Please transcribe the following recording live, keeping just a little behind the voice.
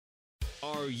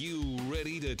Are you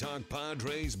ready to talk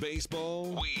Padres baseball?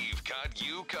 We've got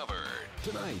you covered.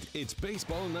 Tonight, it's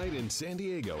baseball night in San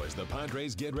Diego as the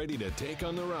Padres get ready to take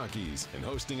on the Rockies. And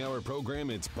hosting our program,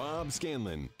 it's Bob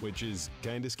Scanlan, which is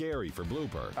kind of scary for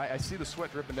Blooper. I see the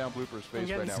sweat dripping down Blooper's face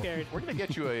right now. Scared. We're going to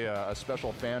get you a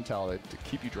special fan towel to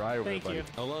keep you dry over Thank there, you.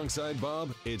 buddy. Alongside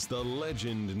Bob, it's the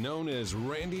legend known as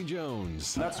Randy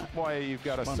Jones. That's why you've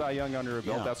got a Cy Young under your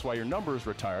belt. Yeah. That's why your number is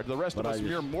retired. The rest of us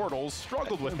mere mortals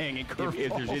struggled with hanging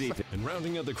curveballs. If there's anything. And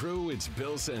rounding out the crew, it's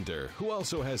Bill Center, who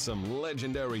also has some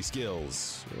legendary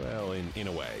skills. Well, in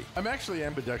a way. I'm actually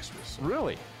ambidextrous.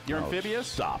 Really? You're amphibious?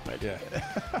 Stop it. Yeah.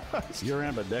 You're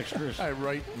ambidextrous. I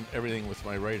write everything with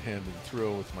my right hand and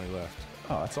throw with my left.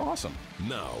 Oh, that's awesome.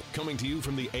 Now, coming to you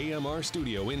from the AMR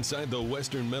studio inside the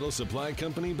Western Metal Supply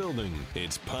Company building,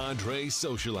 it's Padres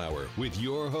Social Hour with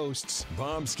your hosts,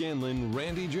 Bob Scanlan,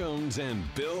 Randy Jones, and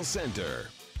Bill Center.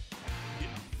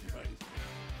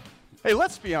 Hey,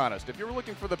 let's be honest. If you're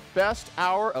looking for the best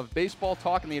hour of baseball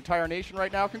talk in the entire nation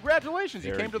right now, congratulations. You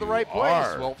There came to the you right place.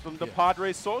 are. Welcome to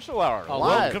Padres Social Hour. Live.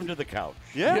 Welcome to the couch.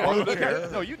 Yeah, on the okay. chair.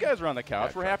 No, you guys are on the couch.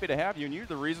 That's We're right. happy to have you, and you're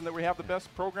the reason that we have the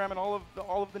best program in all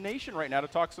of the nation right now to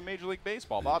talk some Major League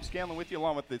Baseball. Bob Scanlan with you,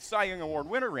 along with the Cy Young Award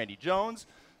winner, Randy Jones,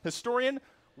 historian,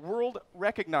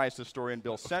 world-recognized historian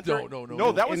Bill Center.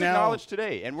 No, that was And now- acknowledged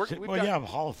today. And we've Well, got, yeah,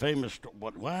 Hall of Fame is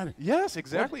what? yes,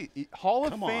 exactly. Hall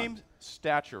of Come on. Fame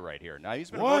stature right here. Now, he's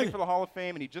been What? voting for the Hall of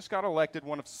Fame, and he just got elected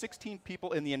one of 16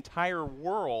 people in the entire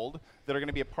world that are going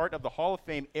to be a part of the Hall of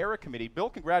Fame era committee. Bill,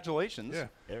 congratulations. Yeah.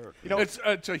 Eric. You know,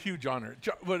 It's a huge honor.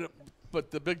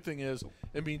 But the big thing is,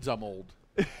 it means I'm old.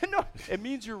 no, it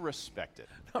means you're respected,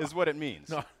 is what it means.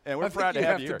 No, and we're I proud think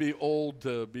to have you you here. have to be old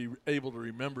to be able to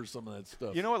remember some of that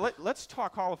stuff. You know what? Let's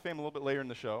talk Hall of Fame a little bit later in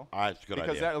the show. That's a good because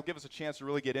idea. that'll give us a chance to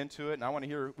really get into it. And I want to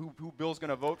hear who Bill's going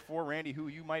to vote for. Randy, who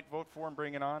you might vote for and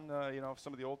bringing on,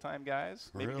 some of the old-time guys.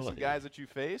 Maybe some Really? guys that you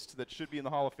faced that should be in the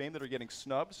Hall of Fame that are getting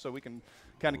snubbed. So we can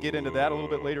kind of get into that a little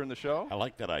bit later in the show. I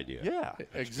like that idea. Yeah,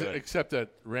 good. Except that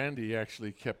Randy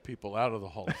actually kept people out of the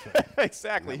Hall of Fame.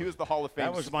 exactly. He was the Hall of Fame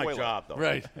That was my spoiler. job, though.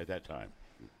 Right. At that time.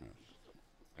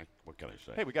 What can I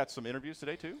say? Hey, we got some interviews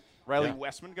today, too. Ryley Yeah.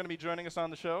 Westman going to be joining us on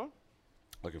the show.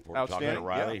 Looking forward to talking to Outstanding.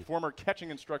 Ryley. Yeah, former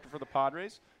catching instructor for the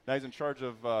Padres. Now he's in charge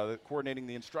of coordinating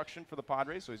the instruction for the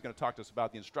Padres, so he's going to talk to us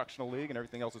about the instructional league and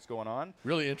everything else that's going on.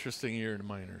 Really interesting year in the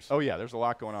minors. Oh, yeah, there's a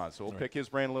lot going on. So we'll pick his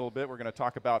brain a little bit. We're going to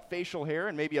talk about facial hair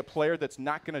and maybe a player that's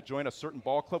not going to join a certain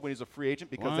ball club when he's a free agent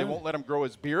because they What? won't let him grow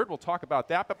his beard. We'll talk about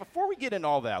that. But before we get into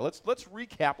all that, let's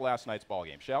recap last night's ball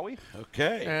game, shall we?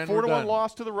 Okay. And 4-1 we're done.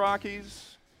 loss to the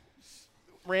Rockies.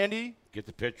 Randy, Get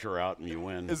the pitcher out and you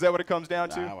win. is that what it comes down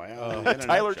to? Nah, well, in a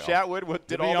Tyler nutshell. Chatwood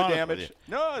did be all the honest with damage. you.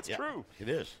 No, it's Yeah, true. It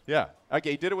is. Yeah.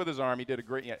 Okay, he did it with his arm. He did a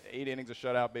great 8 innings of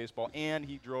shutout baseball, and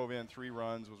he drove in 3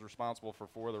 runs, was responsible for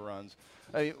 4 of the runs.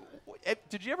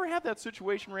 Did you ever have that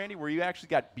situation, Randy, where you actually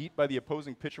got beat by the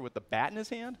opposing pitcher with the bat in his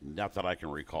hand? Not that I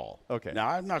can recall. Okay. Now,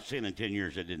 I'm not saying in 10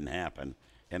 years it didn't happen,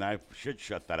 and I should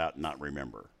shut that out and not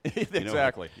remember.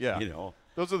 Exactly, yeah. You know,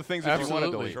 Those are the things that you want to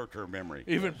Absolutely. delete. short-term memory.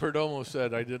 Even Perdomo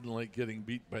said I didn't like getting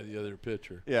beat by the other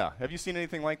pitcher. Yeah. Have you seen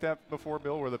anything like that before,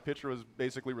 Bill, where the pitcher was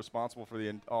basically responsible for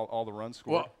all the runs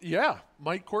scored? Well, yeah,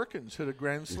 Mike Corkins hit a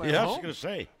grand slam Yeah, I was home, going to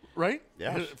say. right?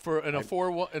 Yes. Hit it for in a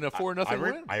 4-0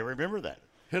 win. I remember that.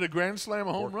 Hit a grand slam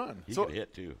home run. He So- could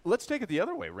hit, too. Let's take it the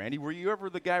other way, Randy. Were you ever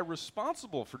the guy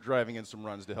responsible for driving in some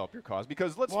runs to help your cause?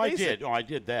 Because let's Well, I face it, did. Oh, I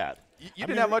did that. you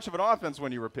didn't have much of an offense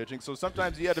when you were pitching, so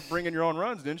sometimes you had to bring in your own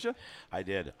runs, didn't you? I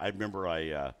did. I remember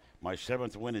my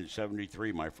 7th win in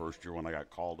 '73, my first year when I got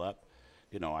called up.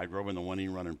 You know, I drove in the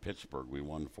winning run in Pittsburgh. We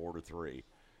won 4-3.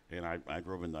 And I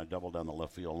doubled down the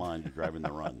left field line to drive in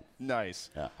the run. Nice.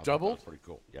 Yeah, I thought that Doubled? was pretty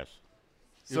cool. Yes.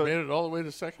 You So- made it all the way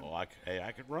to second. Oh, I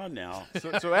could run now.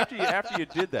 So after you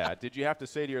did that, did you have to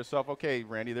say to yourself, okay,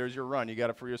 Randy, there's your run. You got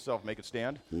it for yourself. Make it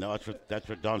stand? No, that's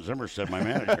what Don Zimmer said, my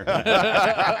manager.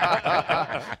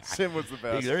 Sim was the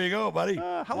best. There you go, buddy.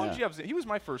 How long Yeah. did you have Zim? He was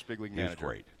my first big league He was manager.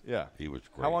 great. Yeah. He was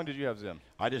great. How long did you have Zim?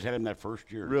 I just had him that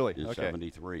first year. Really? In Okay.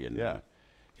 '73. And Yeah.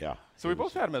 yeah. So we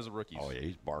both had him as rookies. Oh, yeah,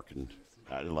 he's barking.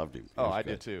 I loved him. He Oh, was I good.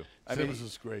 did too. I mean, Sims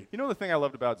is great. you know the thing I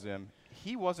loved about Zim?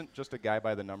 He wasn't just a guy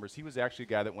by the numbers. He was actually a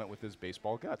guy that went with his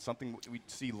baseball gut, something we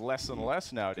see less and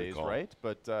less nowadays, call. right?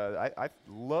 But I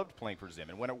loved playing for Zim.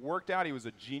 And when it worked out, he was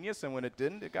a genius. And when it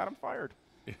didn't, it got him fired.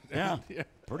 Yeah, Yeah.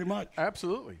 pretty much.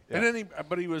 Absolutely. Yeah. And then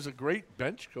but he was a great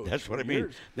bench coach. That's what I for mean.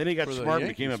 years Then he got for the smart and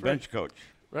became a Yankees, right. bench coach.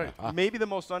 Right. Maybe the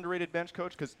most underrated bench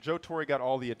coach, because Joe Torre got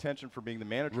all the attention for being the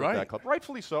manager of that club.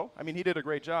 Rightfully so. I mean, he did a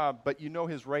great job, but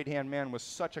his right-hand man was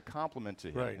such a compliment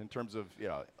to him in terms of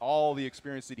all the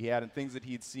experience that he had and things that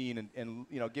he'd seen and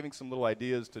giving some little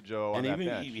ideas to Joe on that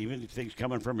bench. Even things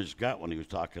coming from his gut when he was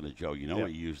talking to Joe,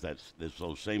 he used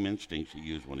those same instincts he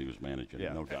used when he was managing.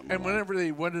 No doubt. And whenever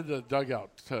they went into the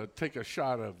dugout to take a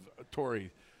shot of Torre,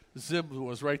 Zim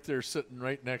was right there sitting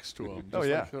right next to him.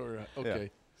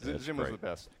 Okay. Yeah. Zim was the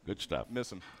best. Good stuff.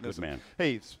 Miss him. Good man.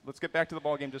 Hey, let's get back to the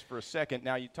ball game just for a second.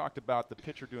 Now, you talked about the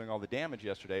pitcher doing all the damage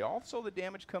yesterday. Also, the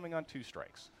damage coming on 2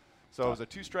 strikes. So it was a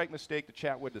 2-strike mistake to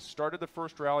Chatwood to start of the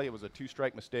first rally. It was a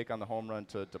 2-strike mistake on the home run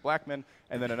to Blackman,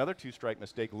 and then another 2-strike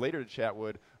mistake later to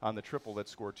Chatwood on the triple that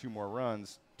scored 2 more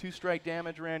runs. 2-strike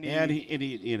damage, Randy.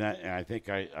 And I think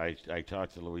I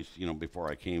talked to Luis, before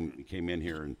I came in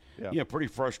here, and pretty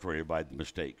frustrated by the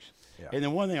mistakes. Yeah. And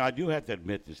then one thing I do have to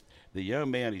admit is the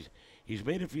young man, he's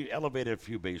elevated a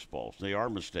few baseballs. They are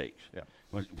mistakes. Yeah.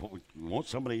 Won't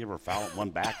somebody ever foul one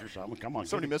back or something? Come on.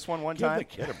 Somebody missed one give time? Give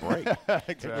the kid a break.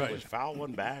 Exactly. Foul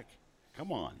one back.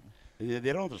 Come on. They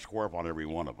don't have to score up on every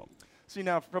one of them. See,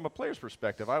 now, from a player's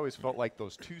perspective, I always felt like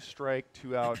those 2-strike,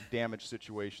 2-out damage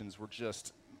situations were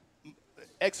just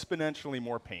exponentially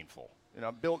more painful.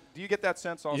 Bill, do you get that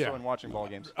sense also in watching ball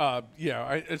games?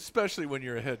 Especially when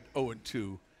you're ahead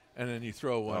 0-2. And then you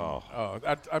throw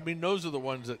one. Those are the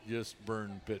ones that just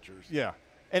burn pitchers. Yeah.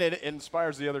 And it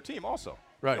inspires the other team also.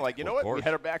 Right. Like, what? We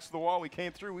had our backs to the wall. We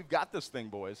came through. We've got this thing,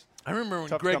 boys. I remember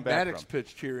when Greg Maddux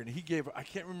pitched here, and he gave – I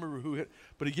can't remember who hit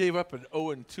 – but he gave up an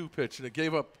 0-2 pitch, and it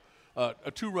gave up a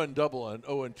 2-run double on an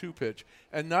 0-2 pitch.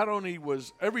 And not only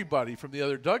was everybody from the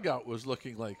other dugout was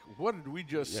looking like, what did we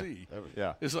just see?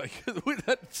 It's like,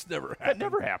 that's never happened. That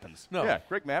never happens. No. Yeah,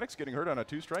 Greg Maddux getting hurt on a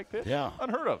 2-strike pitch? Yeah.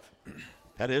 Unheard of.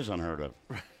 That is unheard of.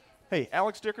 Hey,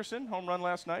 Alex Dickerson, home run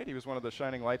last night. He was one of the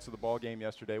shining lights of the ball game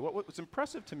yesterday. What was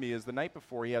impressive to me is the night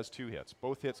before he has 2 hits,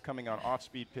 both hits coming on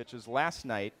off-speed pitches. Last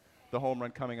night, the home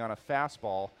run coming on a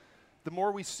fastball. The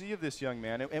more we see of this young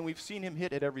man, and we've seen him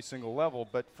hit at every single level,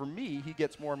 but for me, he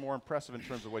gets more and more impressive in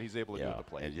terms of what he's able to do at the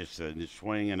plate. And just the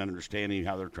swing and understanding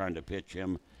how they're trying to pitch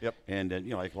him. Yep. And,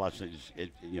 like lots of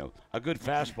a good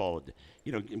fastball,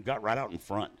 got right out in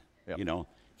front,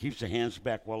 keeps the hands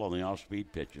back well on the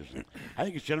off-speed pitches. And I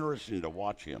think it's interesting to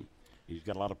watch him. He's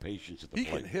got a lot of patience at the plate.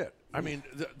 He can hit. I mean,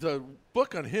 the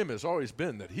book on him has always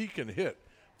been that he can hit.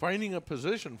 Finding a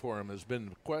position for him has been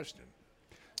the question.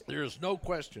 There is no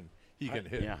question he can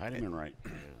hit. Yeah, Heidemann right. I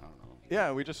don't know.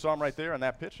 Yeah, we just saw him right there on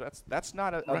that pitch. That's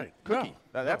not a cookie.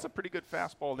 No, that's a pretty good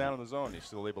fastball down in the zone. He's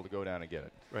still able to go down and get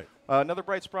it. Right. Another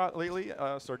bright spot lately,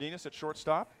 Sardinas at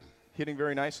shortstop. Hitting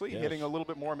very nicely, hitting a little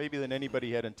bit more maybe than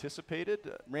anybody had anticipated.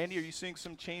 Randy, are you seeing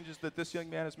some changes that this young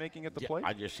man is making at the plate?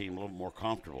 I just see him a little more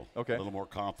comfortable, a little more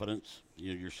confidence.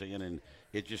 You're seeing, and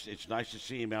it's nice to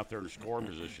see him out there in scoring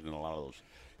position in a lot of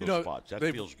those spots. That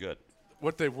feels good.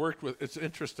 What they've worked with, it's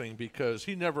interesting because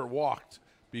he never walked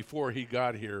before he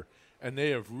got here, and they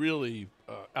have really,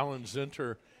 Alan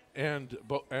Zinter and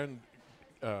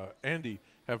Andy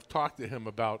have talked to him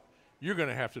about, you're going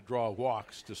to have to draw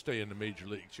walks to stay in the major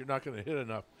leagues. You're not going to hit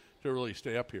enough to really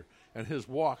stay up here. And his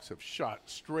walks have shot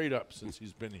straight up since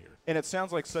he's been here. And it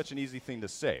sounds like such an easy thing to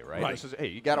say, right? Right. This is, hey,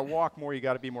 you got to walk more, you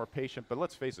got to be more patient. But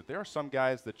let's face it, there are some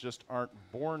guys that just aren't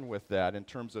born with that in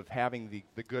terms of having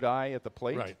the good eye at the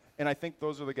plate. Right. And I think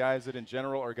those are the guys that in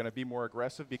general are going to be more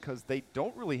aggressive because they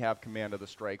don't really have command of the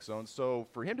strike zone. So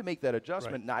for him to make that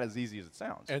adjustment, not as easy as it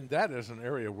sounds. And that is an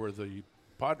area where the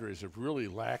Padres have really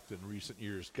lacked in recent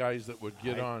years, guys that would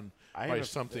get on by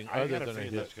something other than a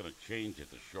hit. That's going to change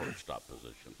at the shortstop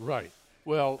position. Right.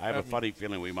 Well, I have a funny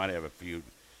feeling we might have a few,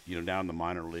 down in the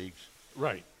minor leagues.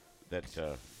 Right. That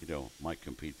might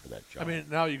compete for that job. I mean,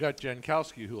 now you got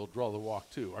Jankowski who will draw the walk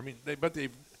too. I mean,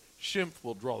 Schimpf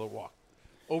will draw the walk.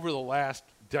 Over the last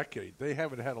decade, they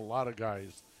haven't had a lot of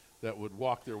guys that would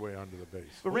walk their way onto the base.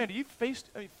 But Randy, you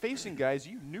facing guys,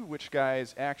 you knew which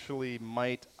guys actually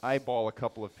might eyeball a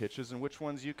couple of pitches and which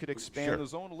ones you could expand the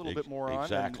zone a little bit more on.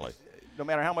 Exactly. No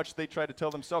matter how much they try to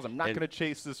tell themselves, I'm not going to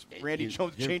chase this Randy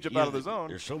Jones change-up out of the zone.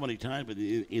 There's so many times, but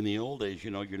in the old days,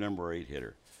 your number 8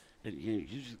 hitter. And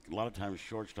usually a lot of times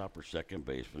shortstop or second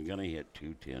baseman going to hit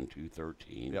 210,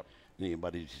 213. Yep.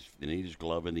 But they need his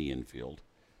glove in the infield.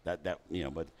 But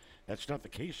that's not the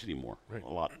case anymore. Right. A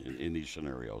lot in these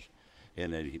scenarios,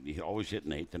 and then he always hit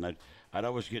an 8th, and I'd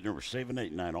always get number 7,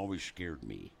 8, 9. Always scared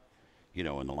me, in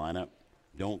the lineup.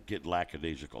 Don't get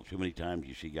lackadaisical. Too many times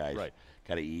you see guys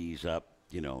kind of ease up,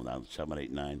 on 7,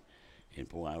 8, 9, And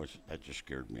boy, that just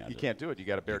scared me. You can't do it. You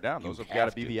got to bear down. You Those have got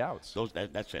to be to. the outs.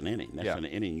 That's an inning. That's an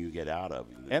inning you get out of.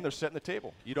 And they're setting the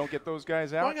table. You don't get those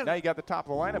guys out. Now you got the top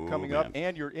of the lineup coming up,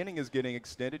 and your inning is getting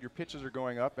extended. Your pitches are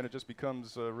going up, and it just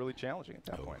becomes really challenging at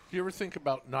that point. Do you ever think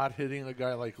about not hitting a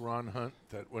guy like Ron Hunt,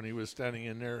 that when he was standing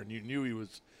in there and you knew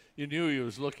he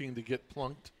was looking to get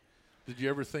plunked? Did you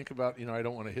ever think about, I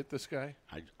don't want to hit this guy?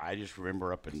 I just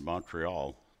remember up in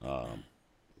Montreal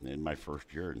in my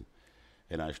first year,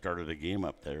 and I started a game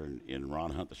up there, and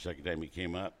Ron Hunt, the second time he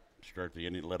came up, started the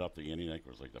inning, led up the inning. I think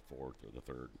it was like the fourth or the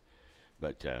third.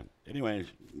 But anyways,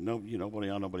 nobody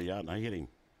on, nobody out, and I hit him.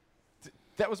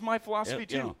 That was my philosophy,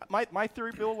 too. My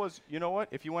theory, Bill, was, you know what?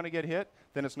 If you want to get hit,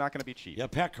 then it's not going to be cheap. Yeah,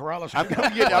 Pat Corrales. I'm going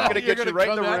to get you right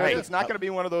in the rim. It's not going to be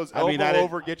one of those elbow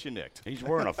over, get you nicked. He's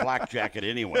wearing a flak jacket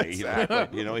anyway.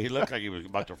 Exactly. He looked like he was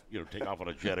about to take off on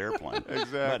a jet airplane.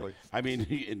 Exactly. But,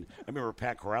 I remember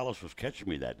Pat Corrales was catching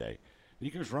me that day. And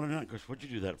he goes running out and goes, "What'd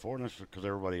you do that for?" And I said, "Because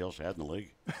everybody else had in the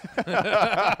league."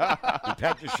 And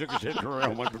Pat just shook his head and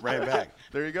around and went right back.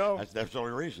 There you go. That's the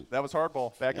only reason. That was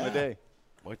hardball back in the day.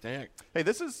 What the heck? Hey,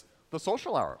 this is the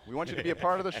social hour. We want you to be a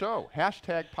part of the show.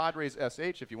 Hashtag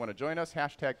PadresSH if you want to join us.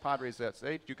 Hashtag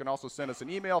PadresSH. You can also send us an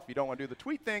email if you don't want to do the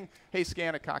tweet thing. Hey,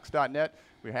 Scan@Cox.net.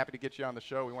 We're happy to get you on the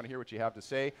show. We want to hear what you have to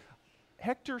say.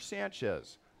 Hector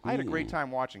Sanchez. I had a great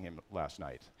time watching him last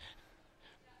night.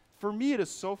 For me, it is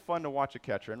so fun to watch a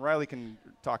catcher, and Ryley can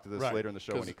talk to this later in the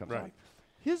show when he comes on.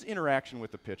 His interaction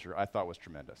with the pitcher, I thought, was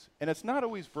tremendous. And it's not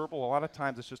always verbal. A lot of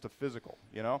times it's just a physical,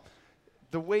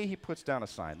 The way he puts down a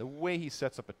sign, the way he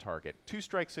sets up a target,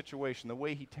 two-strike situation, the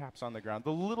way he taps on the ground,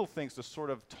 the little things to sort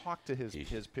of talk to his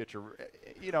pitcher.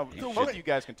 Both you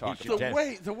guys can talk to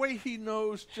the way he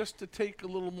knows just to take a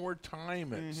little more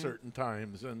time at certain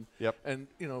times and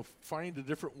find a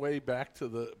different way back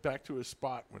to his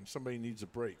spot when somebody needs a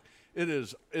break. It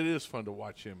is fun to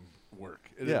watch him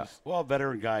work. It is. Well,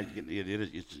 veteran guys,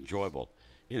 it's enjoyable.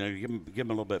 You give him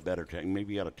a little bit better technique.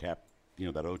 Maybe you got to tap.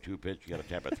 That 0-2 pitch, you got to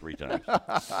tap it 3 times.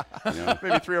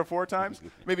 Maybe 3 or 4 times.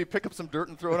 Maybe pick up some dirt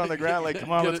and throw it on the ground. Like,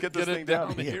 come on, let's get this thing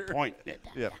down. Point.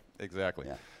 Yeah, exactly.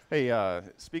 Yeah. Hey,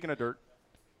 speaking of dirt,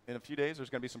 in a few days, there's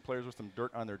going to be some players with some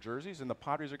dirt on their jerseys, and the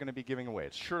Padres are going to be giving away.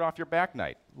 It's Shirt Off Your Back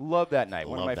night. Love that night.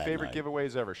 One of my favorite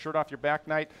giveaways ever. Shirt Off Your Back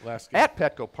night at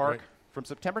Petco Park. From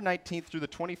September 19th through the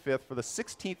 25th for the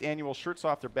 16th annual Shirts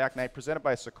Off Their Back night presented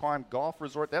by Scanlan Golf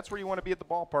Resort. That's where you want to be at the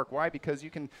ballpark. Why? Because you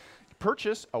can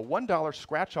purchase a $1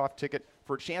 scratch-off ticket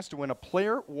for a chance to win a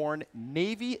player-worn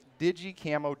Navy Digi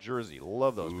Camo jersey.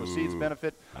 Love those. Proceeds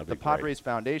benefit the Padres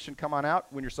Foundation. Come on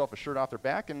out, win yourself a shirt off their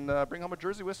back, and bring home a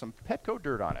jersey with some Petco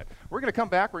dirt on it. We're going to come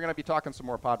back. We're going to be talking some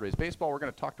more Padres baseball. We're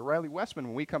going to talk to Ryley Westman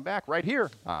when we come back right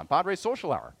here on Padres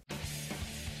Social Hour.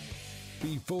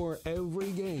 Before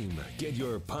every game, get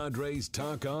your Padres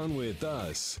talk on with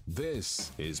us.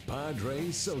 This is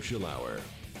Padres Social Hour.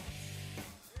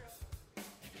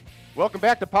 Welcome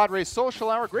back to Padres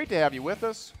Social Hour. Great to have you with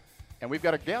us. And we've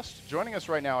got a guest joining us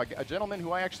right now, a gentleman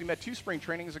who I actually met 2 spring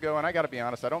trainings ago. And I got to be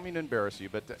honest, I don't mean to embarrass you,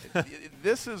 but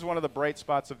this is one of the bright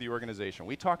spots of the organization.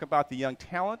 We talk about the young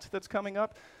talent that's coming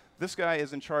up. This guy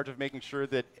is in charge of making sure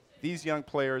that these young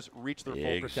players reach their full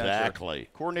potential. Exactly.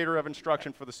 Coordinator of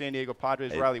instruction for the San Diego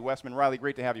Padres, Ryley Westman. Ryley,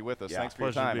 great to have you with us. Thanks for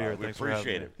your time. We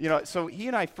appreciate it. So he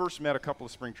and I first met a couple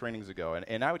of spring trainings ago,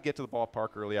 and I would get to the ballpark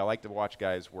early. I like to watch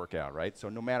guys work out, right? So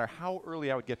no matter how early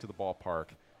I would get to the ballpark,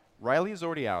 Ryley is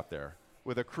already out there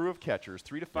with a crew of catchers,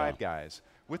 3 to 5 guys,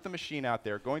 with the machine out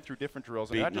there going through different drills.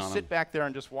 And I'd just sit back there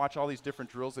and just watch all these different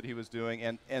drills that he was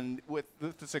doing, and with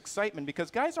this excitement,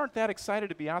 because guys aren't that excited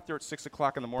to be out there at 6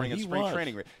 o'clock in the morning in spring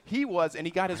training. He was, and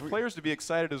he got his players to be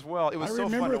excited as well. It was so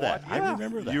fun to watch. I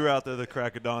remember that. You were out there the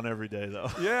crack of dawn every day, though.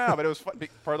 Yeah, but it was fun.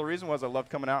 Part of the reason was I loved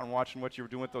coming out and watching what you were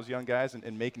doing with those young guys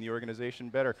and making the organization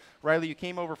better. Ryley, you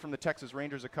came over from the Texas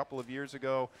Rangers a couple of years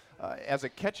ago as a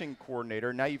catching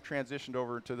coordinator. Now you've transitioned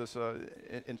over to this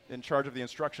in charge of the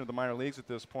instruction of the minor leagues at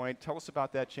this point. Tell us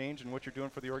about that change and what you're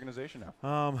doing for the organization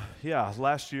now.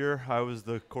 Last year I was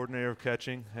the coordinator of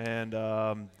catching,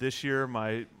 and this year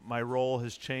my role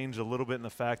has changed a little bit in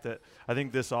the fact that I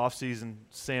think this offseason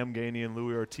Sam Gainey and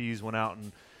Louis Ortiz went out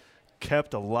and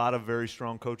kept a lot of very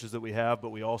strong coaches that we have, but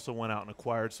we also went out and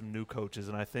acquired some new coaches,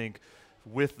 and I think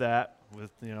with that, with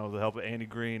the help of Andy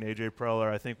Green, AJ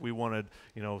Preller, I think we wanted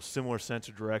similar sense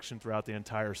of direction throughout the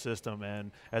entire system.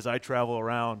 And as I travel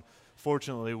around,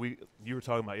 fortunately, you were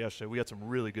talking about yesterday, we got some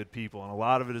really good people, and a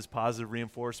lot of it is positive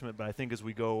reinforcement, but I think as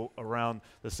we go around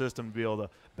the system to be able to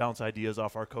bounce ideas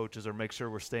off our coaches or make sure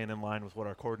we're staying in line with what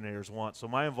our coordinators want. So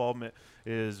my involvement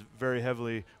is very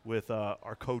heavily with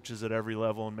our coaches at every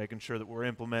level and making sure that we're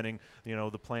implementing,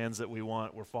 the plans that we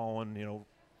want. We're following,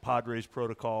 Padres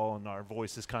protocol, and our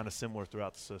voice is kind of similar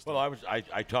throughout the system. Well,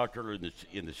 I talked earlier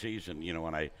in the season, you know,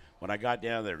 when I got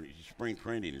down there in spring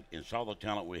training and saw the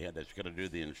talent we had that's going to do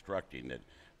the instructing, that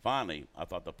finally I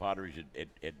thought the Padres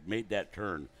had made that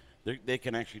turn. They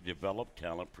can actually develop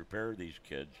talent, prepare these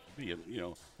kids to be, you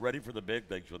know, ready for the big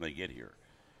leagues when they get here.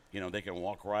 You know, they can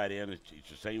walk right in. It's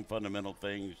the same fundamental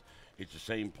things. It's the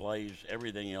same plays,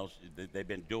 everything else. They've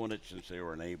been doing it since they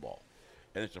were an A-ball.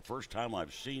 And it's the first time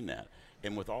I've seen that.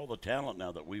 And with all the talent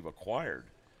now that we've acquired,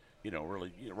 you know,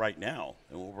 really right now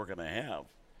and what we're going to have.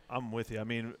 I'm with you. I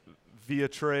mean, via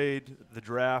trade, the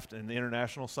draft, and the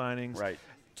international signings. Right.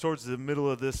 Towards the middle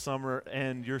of this summer,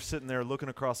 and you're sitting there looking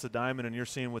across the diamond and you're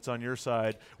seeing what's on your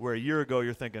side, where a year ago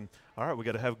you're thinking, all right, we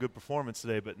got to have a good performance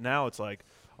today. But now it's like,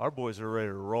 our boys are ready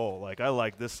to roll. Like, I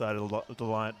like this side of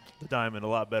the diamond a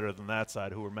lot better than that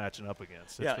side who we're matching up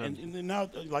against. And now,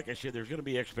 like I said, there's going to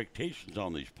be expectations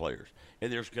on these players.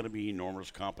 And there's going to be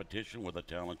enormous competition with the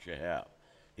talent you have.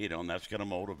 You know, and that's going to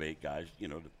motivate guys, you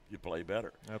know, to play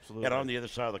better. Absolutely. And on the other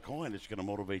side of the coin, it's going to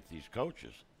motivate these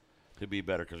coaches to be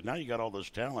better, because now you got all this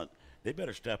talent. They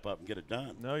better step up and get it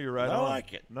done. No, you're right on. I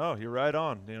like it. No, you're right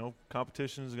on. You know,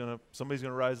 competition is somebody's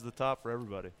gonna rise to the top for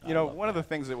everybody. You know, one of the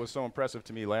things that was so impressive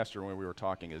to me last year when we were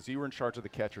talking is you were in charge of the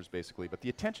catchers basically, but the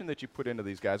attention that you put into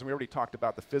these guys, and we already talked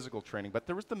about the physical training, but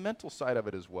there was the mental side of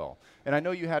it as well. And I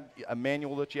know you had a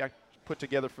manual that you put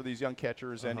together for these young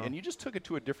catchers, and you just took it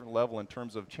to a different level in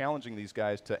terms of challenging these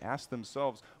guys to ask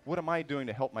themselves, what am I doing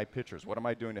to help my pitchers? What am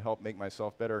I doing to help make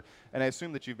myself better? And I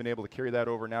assume that you've been able to carry that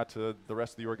over now to the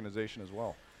rest of the organization as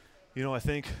well. You know, I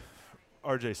think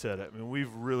RJ said it. I mean,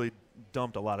 we've really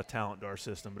dumped a lot of talent into our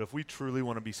system, but if we truly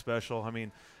want to be special, I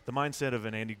mean, the mindset of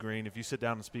an Andy Green, if you sit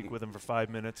down and speak with him for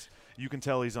 5 minutes, you can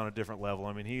tell he's on a different level.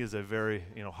 I mean, he is a very,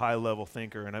 you know, high-level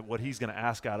thinker, and what he's going to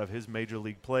ask out of his major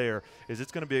league player is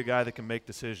it's going to be a guy that can make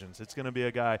decisions. It's going to be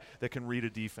a guy that can read a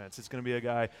defense. It's going to be a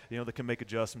guy, you know, that can make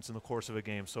adjustments in the course of a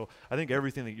game. So I think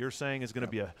everything that you're saying is going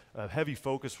to be a heavy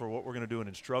focus for what we're going to do in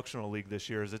instructional league this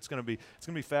year. Is it's going to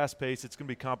be fast-paced. It's going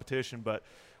to be competition, but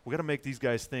we got to make these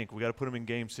guys think. We got to put them in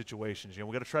game situations. You know,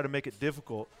 we got to try to make it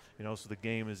difficult, you know, so the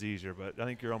game is easier. But I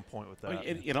think you're on point with that. Well,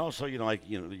 and also, you know, like,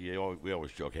 you know, we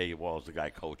always joke, hey, well, is the guy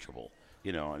coachable?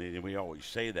 You know, and we always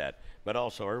say that. But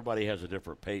also, everybody has a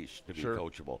different pace to be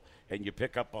coachable. And you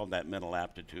pick up on that mental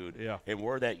aptitude and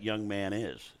where that young man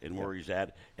is and where he's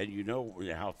at. And you know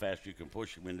how fast you can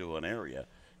push him into an area.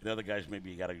 And other guys, maybe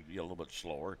you got to be a little bit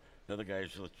slower. The other guys,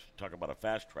 let's talk about a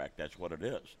fast track. That's what it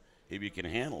is. If you can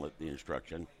handle it, the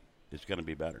instruction, it's going to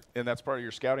be better. And that's part of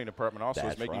your scouting department also,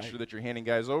 is making sure that you're handing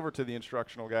guys over to the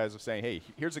instructional guys of saying, hey,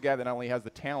 here's a guy that not only has the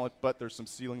talent, but there's some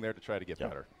ceiling there to try to get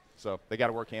better. So they got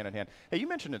to work hand in hand. Hey, you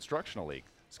mentioned instructional league.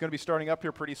 It's going to be starting up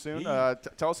here pretty soon.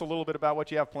 Tell us a little bit about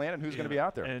what you have planned and who's going to be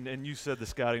out there. And you said the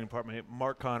scouting department,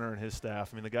 Mark Connor and his staff.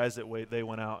 I mean, the guys that they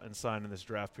went out and signed in this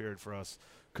draft period for us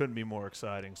couldn't be more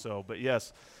exciting. So, but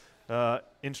yes,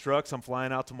 Instructs, I'm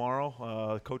flying out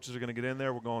tomorrow. Coaches are going to get in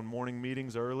there. We're going morning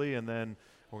meetings early, and then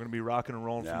we're going to be rocking and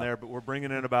rolling from there. But we're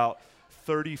bringing in about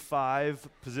 35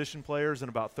 position players and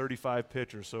about 35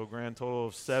 pitchers, so a grand total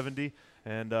of 70.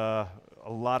 And a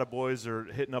lot of boys are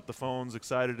hitting up the phones,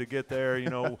 excited to get there. You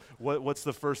know, what's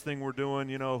the first thing we're doing?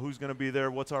 You know, who's going to be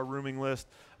there? What's our rooming list?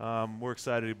 We're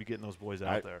excited to be getting those boys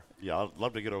out there. Yeah, I'd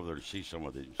love to get over there and see some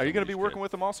of these. Are you going to be working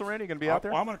with them also, Randy? You going to be out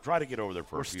there? Well, I'm going to try to get over there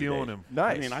for a few days. We're stealing him.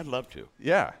 Nice. I mean, I'd love to.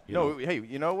 Yeah. Hey,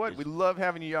 you know what? We love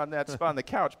having you on that spot on the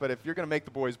couch, but if you're going to make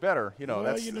the boys better,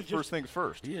 that's first things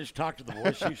first. You just talk to the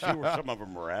boys, see where some of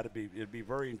them are at. It'd be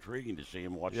very intriguing to see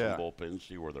them, watch some bullpens,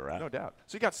 see where they're at. No doubt.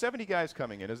 So you got 70 guys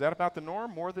coming in. Is that about the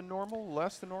norm? More than normal?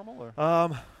 Less than normal?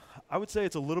 Or? I would say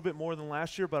it's a little bit more than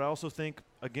last year, but I also think,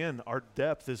 again, our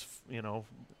depth is,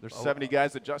 there's 70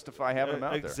 guys that justify having them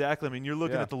out there. Exactly. I mean, you're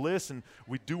looking at the list, and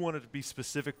we do want it to be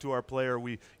specific to our player.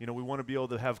 We want to be able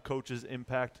to have coaches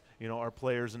impact, our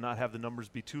players and not have the numbers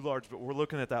be too large. But we're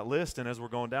looking at that list, and as we're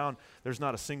going down, there's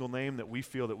not a single name that we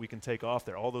feel that we can take off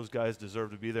there. All those guys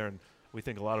deserve to be there, and we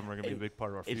think a lot of them are going to be a big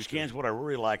part of our future. It scans what I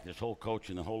really like, this whole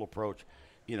coaching, the whole approach.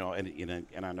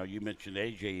 And I know you mentioned,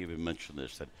 AJ even mentioned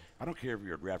this, that I don't care if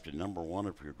you're drafted number 1 or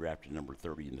if you're drafted number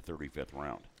 30 in the 35th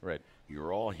round. Right.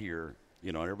 You're all here.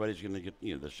 Everybody's going to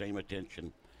get the same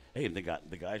attention. Hey, and the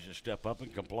guys that step up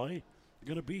and can play,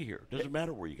 going to be here. Doesn't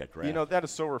matter where you got drafted. You know, that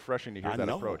is so refreshing to hear that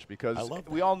approach, because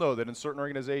we all know that in certain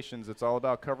organizations it's all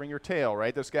about covering your tail,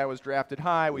 right? This guy was drafted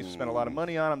high. We've spent a lot of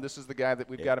money on him. This is the guy that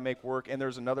we've got to make work. And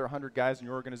there's another 100 guys in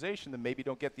your organization that maybe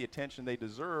don't get the attention they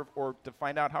deserve, or to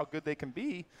find out how good they can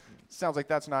be. Sounds like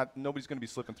nobody's going to be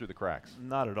slipping through the cracks.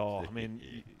 Not at all. I mean,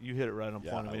 you hit it right on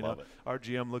point. I mean, our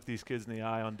GM looked these kids in the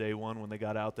eye on day one when they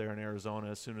got out there in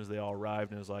Arizona as soon as they all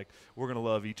arrived, and it was like, we're going to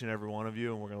love each and every one of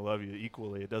you, and we're going to love you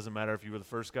equally. It doesn't matter if you were the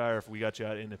first guy or if we got you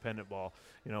out independent ball.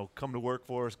 You know, come to work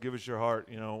for us, give us your heart,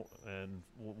 you know, and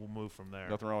we'll move from there.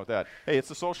 Nothing wrong with that. Hey, it's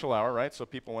the social hour, right? So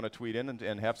people want to tweet in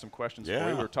and have some questions for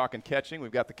you. We're talking catching.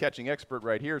 We've got the catching expert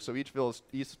right here. So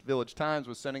East Village Times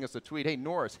was sending us a tweet. Hey,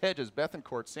 Norris, Hedges,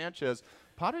 Bethencourt, Sanchez.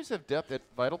 Padres have depth at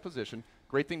vital position.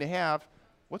 Great thing to have.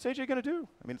 What's AJ going to do?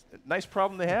 I mean, nice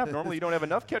problem to have. Normally, you don't have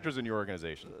enough catchers in your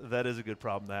organization. That is a good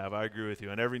problem to have. I agree with you.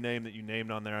 And every name that you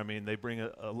named on there, I mean, they bring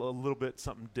a little bit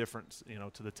something different, you know,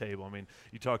 to the table. I mean,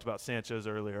 you talked about Sanchez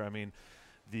earlier. I mean,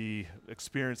 the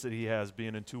experience that he has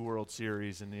being in 2 World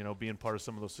Series and, you know, being part of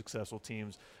some of those successful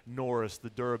teams. Norris, the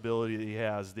durability that he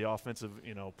has, the offensive,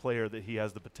 you know, player that he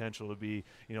has the potential to be,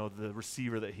 you know, the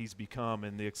receiver that he's become,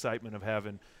 and the excitement of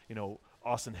having, you know,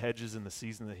 Austin Hedges in the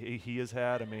season that he has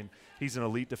had. I mean, he's an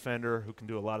elite defender who can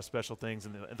do a lot of special things,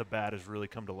 and the bat has really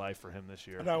come to life for him this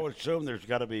year. And I would assume there's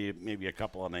got to be maybe a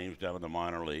couple of names down in the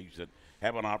minor leagues that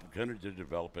have an opportunity to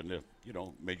develop into, you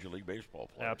know, Major League Baseball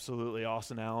players. Absolutely.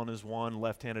 Austin Allen is one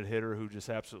left-handed hitter who just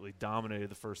absolutely dominated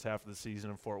the first half of the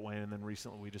season in Fort Wayne, and then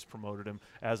recently we just promoted him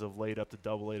as of late up to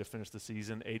Double-A to finish the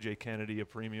season. A.J. Kennedy, a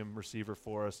premium receiver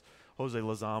for us. Jose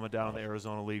Lozama down in the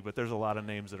Arizona League, but there's a lot of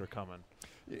names that are coming.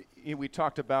 We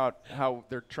talked about how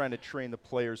they're trying to train the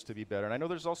players to be better. And I know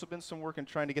there's also been some work in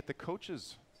trying to get the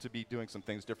coaches to be doing some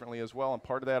things differently as well. And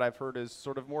part of that I've heard is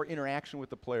sort of more interaction with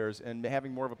the players and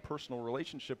having more of a personal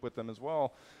relationship with them as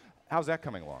well. How's that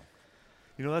coming along?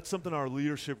 You know, that's something our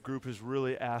leadership group has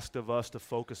really asked of us to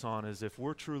focus on, is if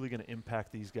we're truly going to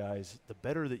impact these guys, the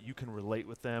better that you can relate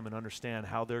with them and understand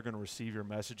how they're going to receive your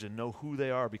message and know who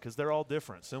they are, because they're all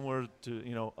different, similar to,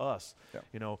 you know, us. Yeah.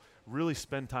 You know, really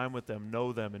spend time with them,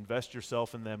 know them, invest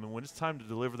yourself in them. And when it's time to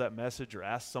deliver that message or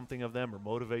ask something of them or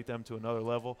motivate them to another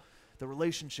level, the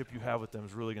relationship you have with them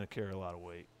is really going to carry a lot of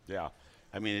weight. Yeah.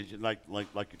 I mean, it's like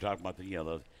you're talking about the, you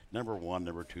know, the number 1,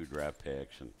 number 2 draft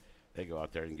picks, and they go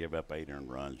out there and give up 8 earned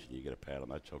runs, and you get a pat on.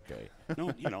 That's okay.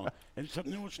 No, you know, and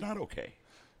no, it's not okay.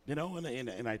 You know,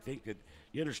 and I think that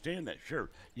you understand that. Sure,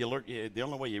 you learn. The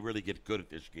only way you really get good at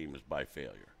this game is by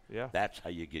failure. Yeah, that's how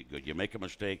you get good. You make a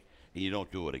mistake and you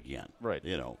don't do it again. Right.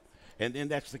 You know, and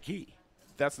that's the key.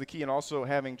 That's the key, and also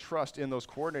having trust in those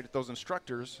those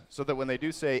instructors, so that when they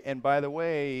do say, and by the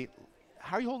way,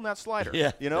 how are you holding that slider?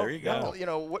 Yeah, you know, there you go. You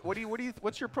know,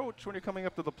 what's your approach when you're coming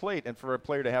up to the plate? And for a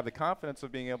player to have the confidence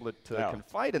of being able to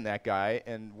confide in that guy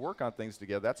and work on things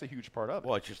together, that's a huge part of it.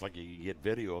 Well, it's just like you get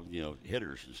video of, you know,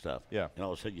 hitters and stuff. Yeah. And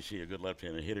all of a sudden you see a good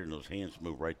left-handed hitter and those hands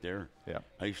move right there. Yeah.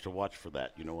 I used to watch for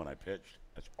that, you know, when I pitched.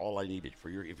 That's all I needed.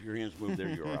 If your hands moved there,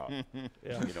 you're out.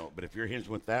 Yeah. You know, but if your hands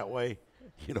went that way,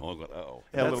 you know, I'm going, uh-oh.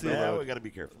 Yeah, we got to be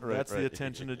careful. That's the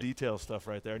attention to detail stuff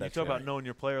right there. And you talk about knowing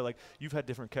your player. Like, you've had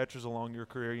different catchers along your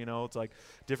career. You know, it's like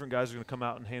different guys are going to come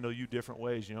out and handle you different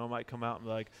ways. You know, I might come out and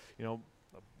be like, you know,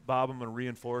 Bob, I'm going to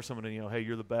reinforce him, and, you know, hey,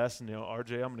 you're the best, and, you know,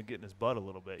 RJ, I'm going to get in his butt a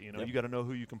little bit. You know, you got to know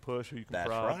who you can push, who you can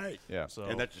prod. That's right. Yeah. So.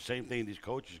 And that's the same thing these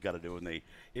coaches got to do. And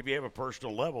if you have a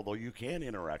personal level, though, you can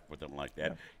interact with them like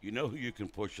that. Yeah. You know who you can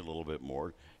push a little bit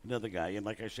more. Another guy, and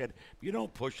like I said, if you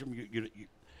don't push them,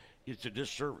 it's a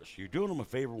disservice. You're doing them a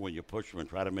favor when you push them and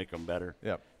try to make them better.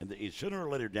 Yep. And sooner or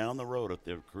later down the road, if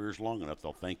their career's long enough,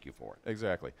 they'll thank you for it.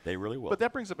 Exactly. They really will. But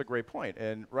that brings up a great point.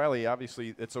 And Ryley,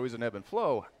 obviously, it's always an ebb and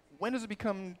flow. When does it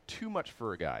become too much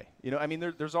for a guy? You know, I mean,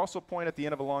 there's also a point at the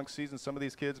end of a long season, some of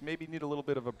these kids maybe need a little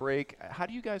bit of a break. How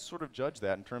do you guys sort of judge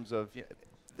that in terms of, you know,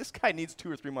 this guy needs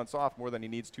 2 or 3 months off more than he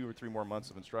needs 2 or 3 more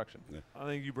months of instruction? Yeah. I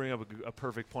think you bring up a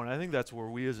perfect point. I think that's where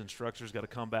we as instructors got to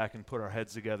come back and put our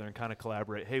heads together and kind of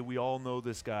collaborate. Hey, we all know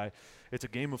this guy. It's a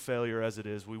game of failure as it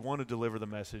is. We want to deliver the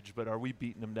message, but are we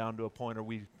beating him down to a point? Are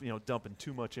we, you know, dumping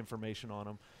too much information on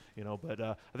him? You know, but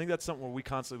I think that's something where we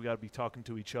constantly got to be talking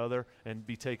to each other and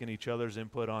be taking each other's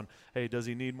input on, hey, does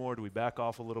he need more? Do we back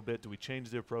off a little bit? Do we change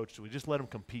the approach? Do we just let him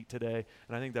compete today?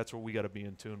 And I think that's where we got to be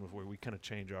in tune with, where we kind of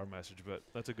change our message. But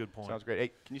that's a good point. Sounds great.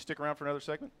 Hey, can you stick around for another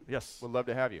segment? Yes. We'd love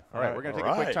to have you. All right, we're going to take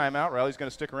a quick time out. Ryley's going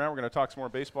to stick around. We're going to talk some more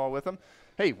baseball with him.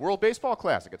 Hey, World Baseball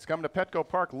Classic. It's coming to Petco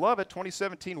Park. Love it.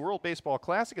 2017 World Baseball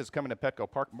Classic is coming to Petco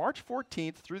Park March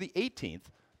 14th through the 18th.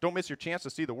 Don't miss your chance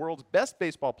to see the world's best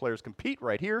baseball players compete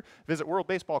right here. Visit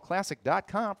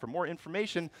worldbaseballclassic.com for more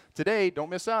information today.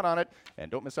 Don't miss out on it, and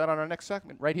don't miss out on our next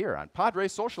segment right here on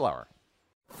Padres Social Hour.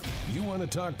 You want to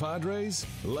talk Padres?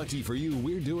 Lucky for you,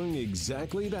 we're doing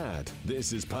exactly that.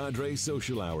 This is Padres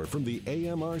Social Hour from the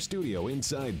AMR studio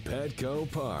inside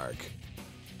Petco Park.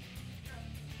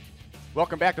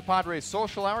 Welcome back to Padres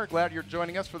Social Hour. Glad you're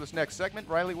joining us for this next segment.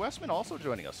 Ryley Westman also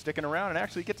joining us, sticking around and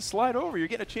actually get to slide over. You're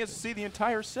getting a chance to see the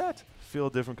entire set. Feel a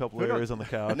different couple of areas on the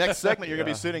couch. Next segment, you're going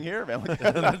to be sitting here, man. There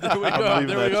we go. I'm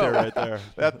leaving that chair right there.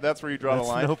 That's where you draw the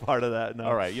line. No part of that, no.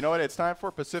 All right, you know what? It's time for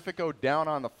Pacifico Down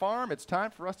on the Farm. It's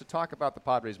time for us to talk about the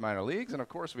Padres minor leagues. And, of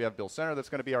course, we have Bill Center that's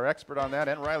going to be our expert on that,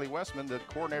 and Ryley Westman, the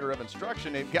coordinator of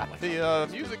instruction. They've got the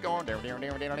music going.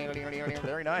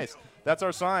 Very nice. That's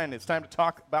our sign. It's time to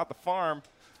talk about the farm.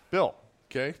 Bill.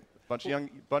 Okay.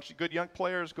 Bunch of good young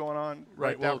players going on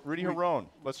Right. now. Well, Rudy Herron.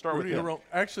 Let's start with him.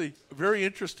 Actually, very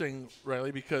interesting,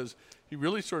 Riley, because he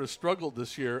really sort of struggled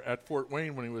this year at Fort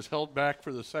Wayne when he was held back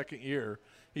for the second year.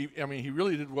 He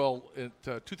really did well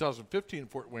at 2015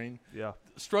 Fort Wayne. Yeah.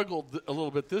 Struggled a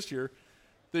little bit this year.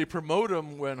 They promote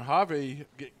him when Javi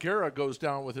Guerra goes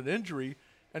down with an injury,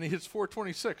 and he hits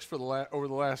 426 for over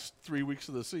the last 3 weeks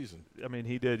of the season. I mean,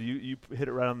 he did. You hit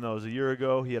it right on the nose. A year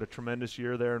ago, he had a tremendous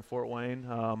year there in Fort Wayne.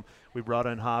 We brought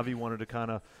in Javi, wanted to kind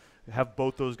of have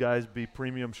both those guys be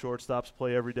premium shortstops,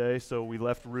 play every day. So we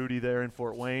left Rudy there in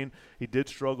Fort Wayne. He did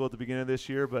struggle at the beginning of this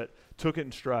year, but took it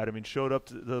in stride. I mean, showed up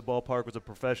to the ballpark, was a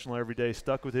professional every day,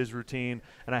 stuck with his routine,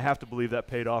 and I have to believe that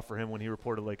paid off for him when he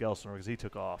reported Lake Elsinore because he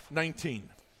took off.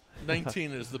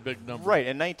 19 is the big number. Right,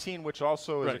 and 19, which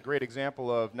also is a great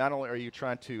example of not only are you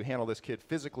trying to handle this kid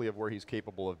physically of where he's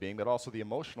capable of being, but also the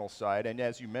emotional side. And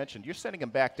as you mentioned, you're sending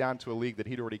him back down to a league that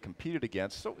he'd already competed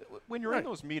against. So when you're in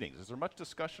those meetings, is there much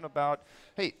discussion about,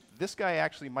 hey, this guy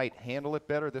actually might handle it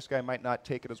better, this guy might not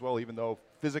take it as well, even though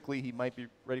physically he might be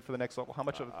ready for the next level? How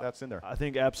much of that's in there? I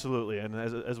think absolutely. And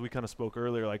as we kind of spoke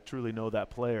earlier, like truly know that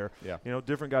player. Yeah. You know,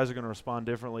 different guys are going to respond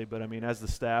differently, but I mean, as the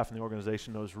staff and the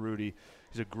organization knows Rudy,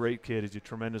 he's a great kid. He's a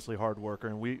tremendously hard worker.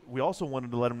 And we also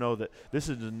wanted to let him know that this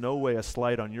is in no way a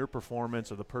slight on your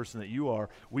performance or the person that you are.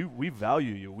 We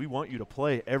value you. We want you to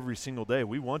play every single day.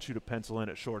 We want you to pencil in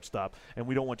at shortstop, and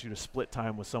we don't want you to split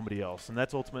time with somebody else. And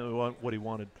that's ultimately what he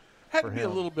wanted. Had to be a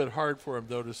little bit hard for him,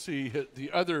 though, to see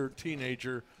the other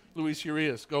teenager, Luis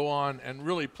Urias, go on and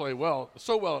really play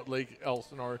so well at Lake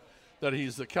Elsinore that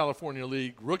he's the California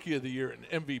League Rookie of the Year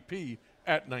and MVP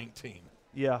at 19.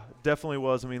 Yeah, definitely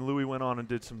was. I mean, Louis went on and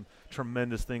did some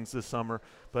tremendous things this summer.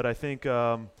 But I think,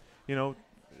 you know,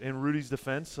 in Rudy's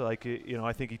defense, like, you know,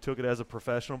 I think he took it as a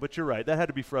professional. But you're right, that had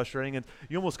to be frustrating. And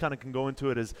you almost kind of can go into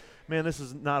it as, man, this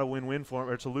is not a win-win for him,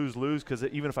 or it's a lose-lose, because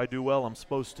even if I do well, I'm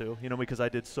supposed to, you know, because I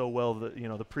did so well,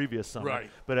 the previous summer. Right.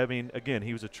 But, I mean, again,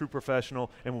 he was a true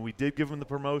professional. And when we did give him the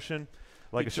promotion,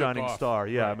 like he a shining star.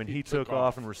 Yeah, right. I mean, he took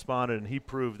off and responded, and he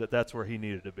proved that that's where he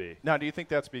needed to be. Now, do you think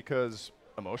that's because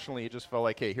emotionally he just felt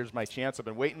like, hey, here's my chance, I've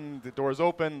been waiting, the door's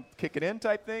open, kick it in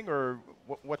type thing, or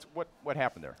what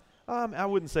happened there? I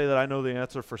wouldn't say that I know the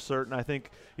answer for certain. I think,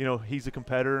 you know, he's a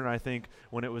competitor, and I think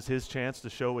when it was his chance to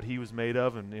show what he was made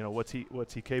of and, you know, what's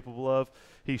he capable of,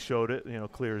 he showed it, you know,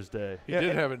 clear as day. He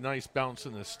did have a nice bounce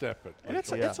in his step. And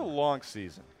it's a long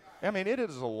season. I mean, it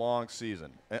is a long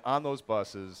season on those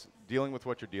buses, dealing with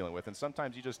what you're dealing with, and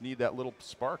sometimes you just need that little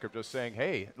spark of just saying,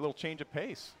 hey, a little change of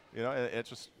pace. You know, it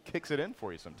just kicks it in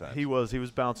for you sometimes. He was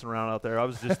bouncing around out there. I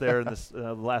was just there in this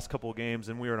the last couple of games,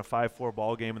 and we were in a 5-4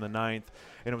 ball game in the 9th,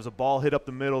 and it was a ball hit up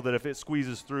the middle that if it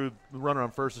squeezes through, the runner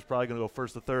on first is probably going to go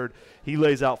first to third. He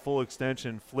lays out full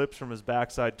extension, flips from his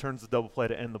backside, turns the double play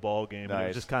to end the ball game. Nice. And it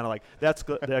was just kind of like, that's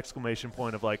the exclamation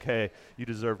point of like, hey, you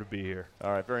deserve to be here.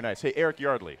 All right, very nice. Hey, Eric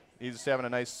Yardley, he's having a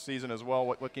nice season as well.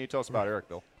 What can you tell us about Eric,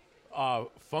 Bill?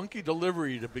 Funky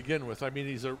delivery to begin with. I mean,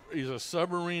 he's a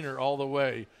submariner all the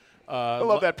way. I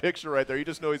love that picture right there. You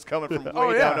just know he's coming from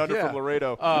way down under from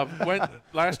Laredo. Went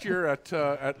last year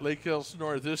at Lake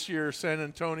Elsinore, this year San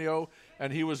Antonio,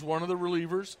 and he was one of the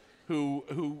relievers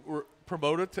who were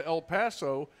promoted to El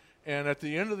Paso. And at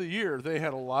the end of the year, they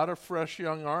had a lot of fresh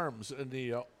young arms in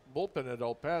the bullpen at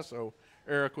El Paso.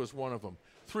 Eric was one of them.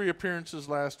 3 appearances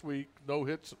last week, no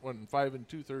hits, went 5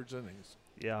 2/3 innings.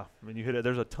 Yeah, I mean, you hit it.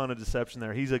 There's a ton of deception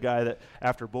there. He's a guy that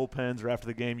after bullpens or after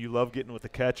the game, you love getting with the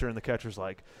catcher, and the catcher's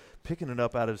like, picking it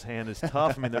up out of his hand is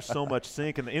tough. I mean, there's so much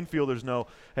sink, and the infielders know,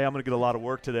 hey, I'm going to get a lot of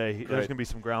work today. There's going to be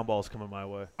some ground balls coming my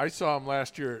way. I saw him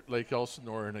last year at Lake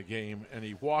Elsinore in a game, and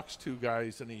he walks 2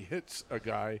 guys, and he hits a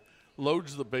guy,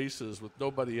 loads the bases with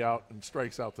nobody out, and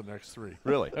strikes out the next 3.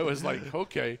 Really? It was like,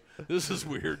 okay, this is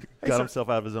weird. Got himself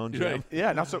out of his own gym. Right.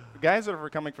 Yeah, now so guys that are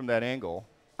coming from that angle,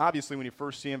 obviously, when you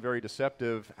first see him, very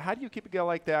deceptive. How do you keep a guy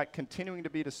like that continuing to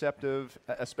be deceptive,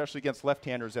 especially against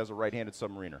left-handers as a right-handed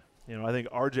submariner? You know, I think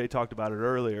RJ talked about it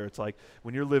earlier. It's like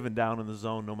when you're living down in the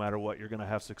zone, no matter what, you're going to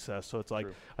have success. So it's like,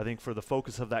 True. I think for the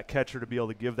focus of that catcher to be able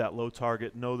to give that low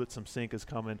target, know that some sink is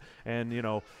coming, and, you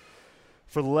know,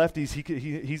 for the lefties,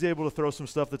 he's able to throw some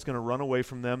stuff that's going to run away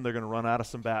from them. They're going to run out of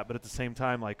some bat, but at the same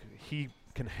time, like, he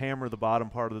can hammer the bottom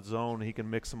part of the zone. He can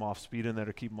mix them off speed in there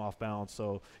to keep them off balance.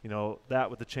 So, you know, that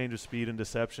with the change of speed and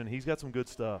deception, he's got some good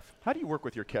stuff. How do you work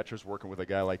with your catchers working with a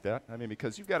guy like that? I mean,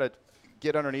 because you've got to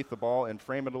get underneath the ball and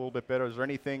frame it a little bit better. Is there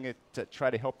anything to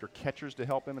try to help your catchers to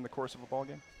help him in the course of a ball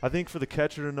game? I think for the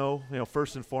catcher to know, you know,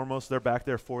 first and foremost, they're back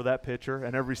there for that pitcher,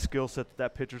 and every skill set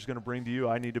that pitcher is going to bring to you,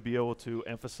 I need to be able to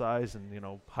emphasize and, you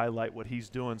know, highlight what he's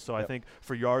doing. So I think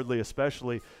for Yardley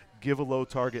especially, give a low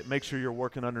target, make sure you're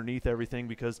working underneath everything,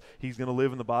 because he's going to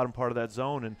live in the bottom part of that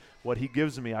zone, and what he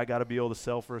gives me, I got to be able to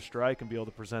sell for a strike and be able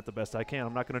to present the best I can.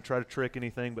 I'm not going to try to trick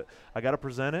anything, but I got to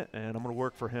present it, and I'm going to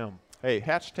work for him. Hey,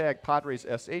 hashtag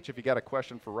PadresSH if you got a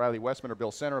question for Ryley Westman or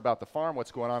Bill Center about the farm,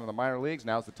 what's going on in the minor leagues.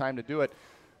 Now's the time to do it.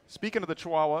 Speaking of the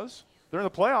Chihuahuas, they're in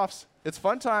the playoffs. It's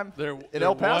fun time in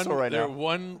El Paso right now. They're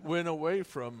one win away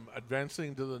from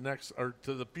advancing to the next, or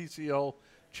to the PCL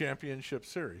Championship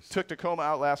Series. Took Tacoma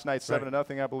out last night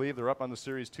 7-0, I believe. They're up on the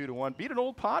series 2-1. Beat an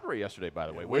old Padre yesterday, by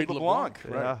the way. Wade LeBlanc.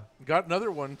 Right. Yeah. Got another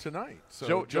one tonight.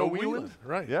 So Joe Whelan.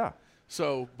 Right. Yeah.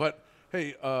 So, but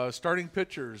hey, starting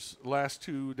pitchers last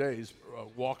 2 days,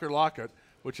 Walker Lockett,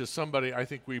 which is somebody I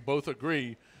think we both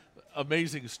agree,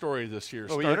 amazing story this year.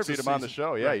 Oh, we interviewed him on the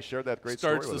show. Yeah, he shared that great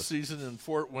story with us. Starts the season in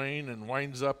Fort Wayne and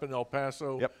winds up in El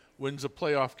Paso. Yep. Wins a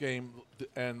playoff game.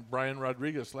 And Brian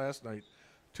Rodriguez last night,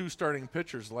 2 starting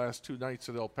pitchers the last 2 nights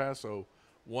at El Paso,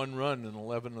 1 run in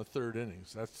 11 1/3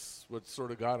 innings. That's what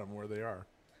sort of got them where they are.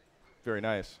 Very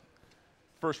nice.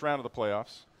 First round of the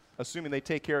playoffs. Assuming they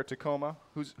take care of Tacoma,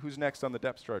 who's next on the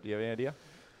depth chart? Do you have any idea?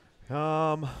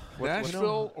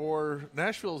 Nashville or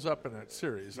Nashville's up in that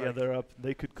series. Yeah, they're up.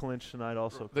 They could clinch tonight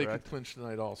also, correct? They could clinch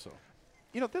tonight also.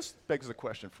 You know, this begs the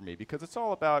question for me, because it's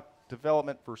all about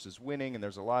development versus winning, and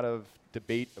there's a lot of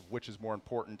debate of which is more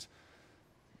important.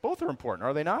 Both are important,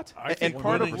 are they not? I think and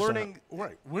part of learning,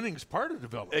 right? Winning's part of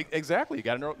development. Exactly. You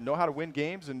got to know how to win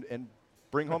games and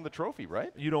bring home the trophy, right?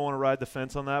 You don't want to ride the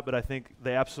fence on that, but I think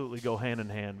they absolutely go hand in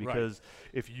hand, because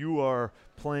if you are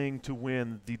playing to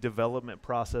win, the development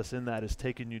process in that is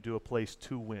taking you to a place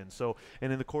to win. So,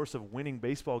 and in the course of winning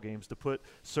baseball games, to put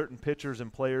certain pitchers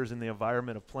and players in the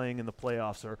environment of playing in the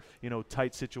playoffs or, you know,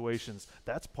 tight situations,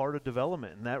 that's part of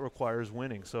development, and that requires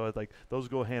winning. So, like, those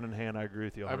go hand in hand. I agree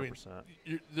with you 100%. I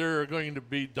mean, there are going to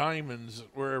be diamonds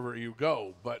wherever you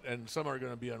go, and some are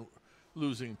going to be on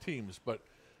losing teams, but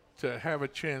to have a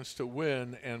chance to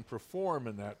win and perform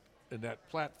in that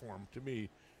platform, to me,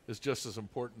 is just as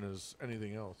important as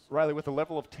anything else. Ryley, with the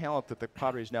level of talent that the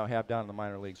Padres now have down in the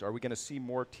minor leagues, are we going to see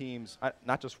more teams,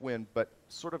 not just win, but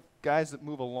sort of guys that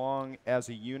move along as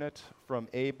a unit from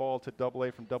A ball to AA,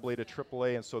 from AA to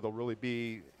AAA, and so they'll really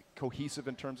be cohesive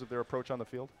in terms of their approach on the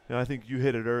field? You know, I think you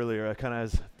hit it earlier.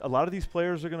 A lot of these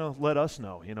players are going to let us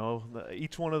know. You know,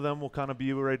 each one of them will kind of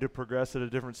be ready to progress at a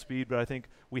different speed. But I think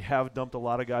we have dumped a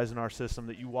lot of guys in our system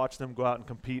that you watch them go out and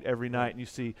compete every night, and you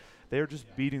see they're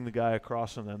just beating the guy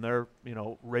across from them. They're, you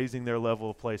know, raising their level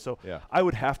of play. So I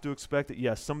would have to expect that,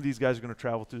 yes, some of these guys are going to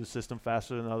travel through the system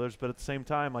faster than others. But at the same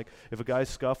time, like, if a guy's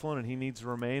scuffling and he needs to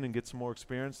remain and get some more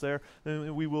experience there,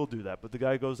 then we will do that. But the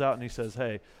guy goes out and he says,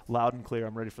 hey, loud and clear,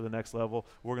 I'm ready for the next level.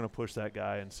 We're going to push that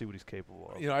guy and see what he's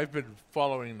capable of. You know, I've been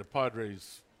following the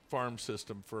Padres farm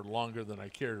system for longer than I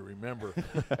care to remember.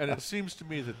 And it seems to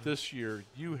me that this year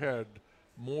you had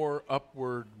more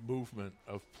upward movement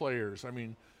of players. I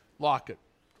mean, Lockett,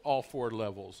 all 4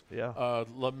 levels. Yeah.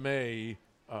 LeMay,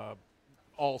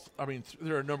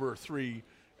 there are a number of 3.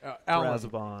 Allen.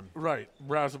 Razabon. Right,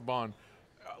 Razabon.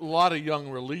 A lot of young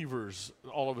relievers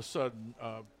all of a sudden.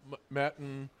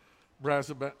 Matten,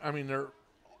 Razabon. I mean,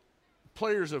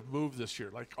 players have moved this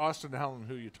year, like Austin Allen,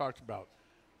 who you talked about,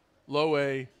 low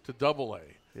A to double A.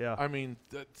 Yeah. I mean,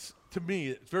 that's, to me,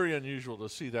 it's very unusual to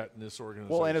see that in this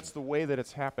organization. Well, and it's the way that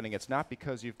it's happening. It's not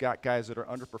because you've got guys that are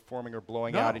underperforming or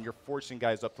blowing out and you're forcing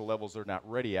guys up to levels they're not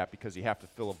ready at because you have to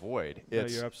fill a void. Yeah,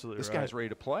 you're absolutely this right. guy's ready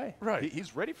to play. Right.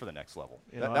 He's ready for the next level.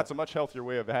 That's a much healthier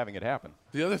way of having it happen.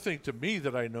 The other thing to me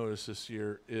that I noticed this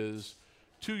year is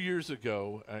 2 years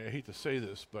ago, I hate to say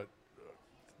this, but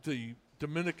the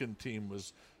Dominican team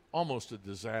was almost a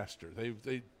disaster.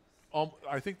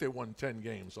 I think they won 10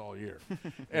 games all year.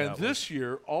 And this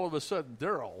year, all of a sudden,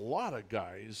 there are a lot of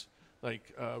guys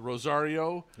like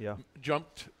Rosario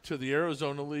jumped to the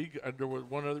Arizona League under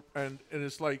one other, and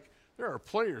it's like there are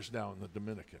players now in the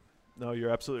Dominican. No,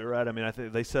 you're absolutely right. I mean, I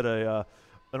think they set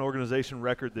an organization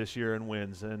record this year in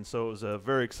wins, and so it was a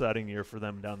very exciting year for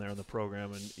them down there in the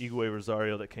program. And Igwe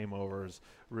Rosario that came over has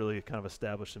really kind of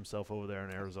established himself over there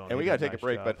in Arizona. And we got to take a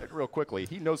break, job. but real quickly,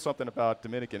 he knows something about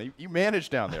Dominican. You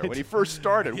managed down there when he first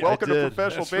started. Yeah, Welcome I to did.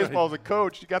 professional That's baseball right. as a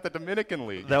coach. You got the Dominican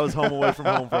League. That was home away from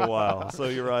home for a while, so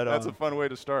you're right That's on. a fun way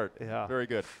to start. Yeah. Very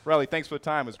good. Ryley, thanks for the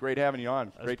time. It was great having you on.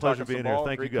 It's Great a pleasure talking some being here. ball.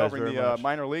 Thank Great you guys covering very the much.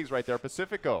 minor leagues right there.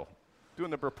 Pacifico doing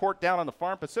the report down on the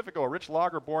farm. Pacifico, a rich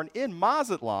lager born in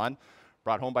Mazatlan.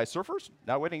 Brought home by surfers,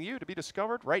 now waiting you to be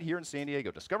discovered right here in San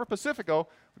Diego. Discover Pacifico.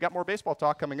 We've got more baseball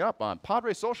talk coming up on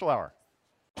Padres Social Hour.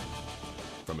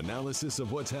 From analysis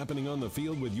of what's happening on the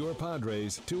field with your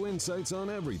Padres to insights on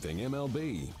everything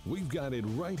MLB, we've got it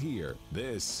right here.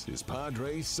 This is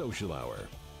Padres Social Hour.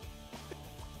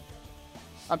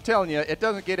 I'm telling you, it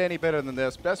doesn't get any better than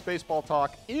this. Best baseball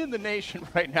talk in the nation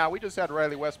right now. We just had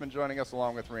Ryley Westman joining us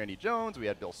along with Randy Jones. We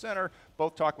had Bill Center,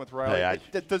 both talking with Ryley.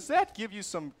 Does that give you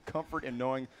some comfort in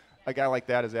knowing a guy like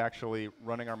that is actually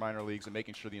running our minor leagues and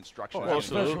making sure the instruction? Well,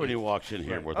 especially when he walks in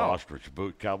here with ostrich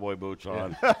cowboy boots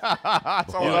on.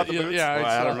 It's all about the boots. Yeah, Well,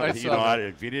 I don't know. I saw that.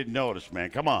 If you didn't notice, man,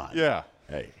 come on. Yeah.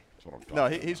 Hey, that's what I'm talking No,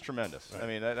 about. he's tremendous. I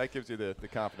mean, that gives you the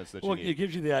confidence that Well, you it need.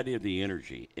 gives you the idea of the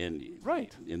energy, and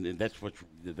Right. and that's what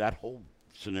that whole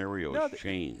scenario No, has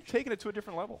changed. Taking it to a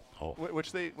different level, Oh.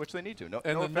 which they need to. No,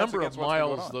 And no the offense number of against what's been going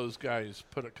miles on. those guys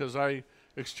put it, because I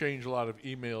exchange a lot of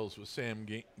emails with Sam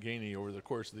Gainey over the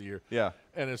course of the year. Yeah.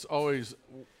 And it's always,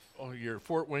 oh, you're at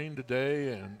Fort Wayne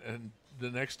today, and the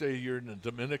next day you're in the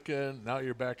Dominican, now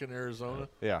you're back in Arizona.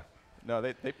 Yeah. No,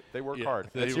 they work Yeah, hard.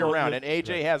 they It's year work round. it. And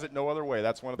AJ has it no other way.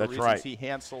 That's one of the That's reasons right. he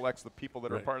hand selects the people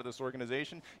that are Right. part of this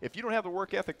organization. If you don't have the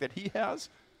work ethic that he has,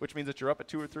 which means that you're up at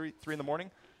 2 or 3 in the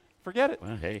morning, forget it.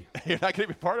 Well, hey. You're not going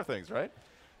to be part of things, right?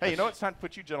 Hey, you know what? It's time to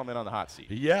put you gentlemen on the hot seat.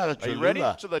 Yeah, that's Are you ready?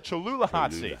 To the Cholula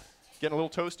hot seat. Getting a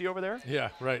little toasty over there? Yeah,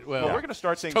 right. Well, Well, we're going to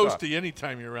start things off. toasty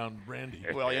anytime you're around Randy.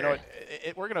 Well, you know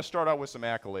what? We're going to start out with some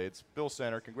accolades. Bill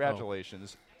Center,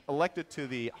 congratulations. Elected to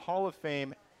the Hall of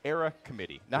Fame ERA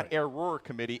Committee. Not Right. Error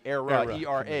Committee, ERA, ERA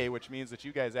E-R-A, which means that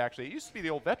you guys actually, it used to be the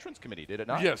old Veterans Committee, did it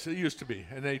not? Yes, it used to be.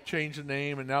 And they changed the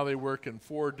name, and now they work in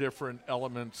 4 different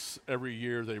elements every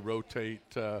year. They rotate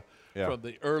from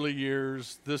the early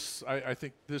years. I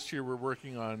think this year we're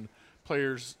working on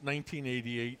players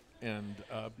 1988 and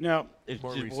Now,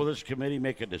 more will recent. this committee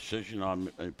make a decision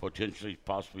on potentially,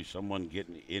 possibly someone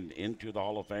getting into the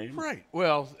Hall of Fame? Right.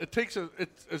 Well,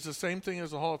 it's the same thing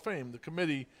as the Hall of Fame. The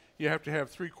committee, you have to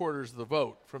have 3/4 of the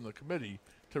vote from the committee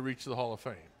to reach the Hall of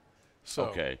Fame. So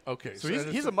Okay. So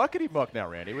he's a muckety muck now,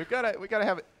 Randy. We've got to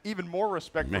have even more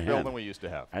respect for Man. Bill than we used to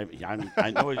have. I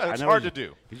know. It's I know hard he's- to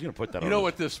do. He's going to put that. You on know his-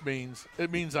 what this means? It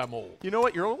means I'm old. You know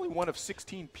what? You're only one of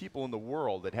 16 people in the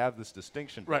world that have this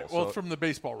distinction. Right. Bill, Well, so from the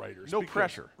baseball writers. No because-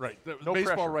 pressure. Right. The No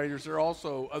baseball pressure. writers. There are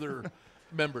also other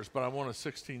members, but I'm one of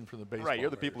 16 from the baseball. right,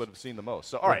 you're the people that writers. have seen the most.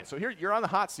 So, all right. So here you're on the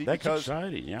hot seat That's because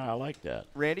exciting. Yeah, I like that.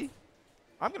 Randy,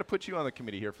 I'm going to put you on the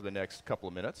committee here for the next couple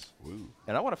of minutes, Ooh.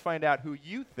 and I want to find out who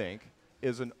you think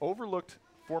is an overlooked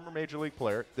former Major League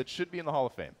player that should be in the Hall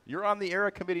of Fame. You're on the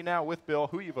ERA committee now with Bill.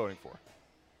 Who are you voting for?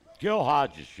 Gil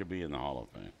Hodges should be in the Hall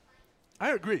of Fame. I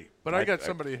agree, but I got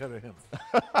somebody ahead of him.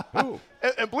 Who?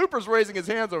 And Blooper's raising his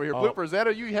hands over here. Oh. Blooper, is that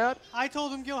who you had? I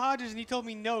told him Gil Hodges, and he told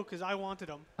me no because I wanted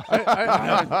him.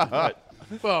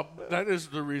 Well, that is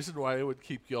the reason why I would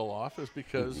keep Gil off, is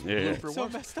because Yeah. Blooper So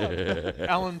was messed up.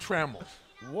 Alan Trammell.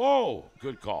 Whoa,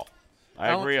 good call. I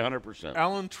Alan- agree 100%.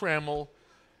 Alan Trammell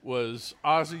was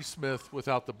Ozzie Smith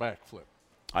without the backflip.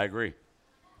 I agree.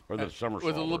 Or the somersault.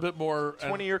 With a little bit more.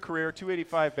 20-year career,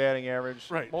 285 batting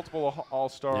average, Right. multiple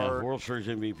All-Star, Yeah, World Series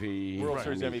MVP. World I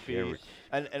Series mean, MVP.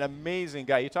 An amazing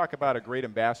guy. You talk about a great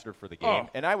ambassador for the game. Oh.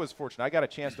 And I was fortunate. I got a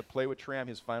chance to play with Tram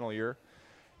his final year.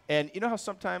 And you know how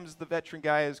sometimes the veteran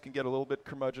guys can get a little bit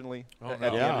curmudgeonly at the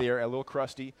end Yeah. of the year, a little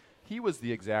crusty? He was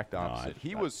the exact opposite.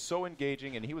 He was so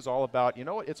engaging, and he was all about, you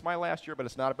know what, it's my last year, but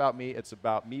it's not about me. It's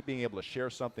about me being able to share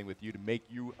something with you to make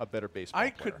you a better baseball I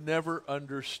player. could never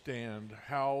understand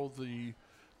how the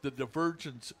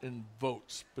divergence in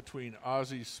votes between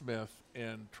Ozzie Smith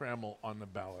and Trammell on the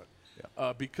ballot.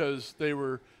 Because they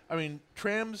were, I mean,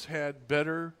 Trams had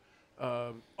better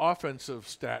offensive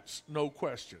stats, no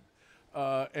question.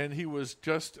 And he was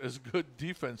just as good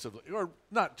defensively, or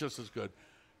not just as good,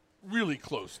 really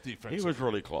close defensively. He was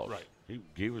really close. Right.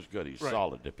 He was good. He's Right.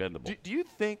 solid, dependable. Do you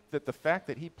think that the fact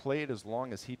that he played as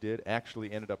long as he did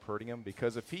actually ended up hurting him?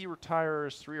 Because if he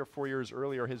retires 3 or 4 years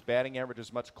earlier, his batting average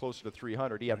is much closer to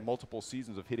 300. He had multiple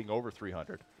seasons of hitting over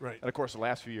 300. Right. And, of course, the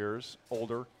last few years,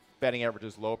 older, batting average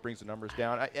is low, brings the numbers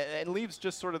down. It leaves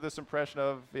just sort of this impression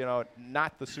of,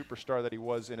 not the superstar that he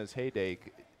was in his heyday.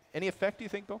 Any effect, do you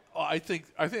think, Bill? I think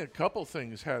a couple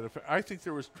things had effect. I think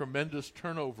there was tremendous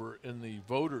turnover in the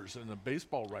voters and the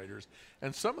baseball writers,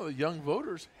 and some of the young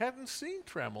voters hadn't seen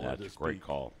Trammell at his That's a great peak.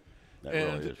 call. That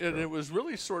And, really is and true. it was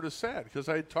really sort of sad because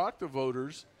I talked to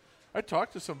voters. I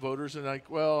talked to some voters, and I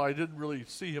didn't really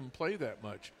see him play that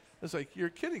much. It's like, you're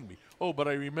kidding me. Oh, but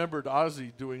I remembered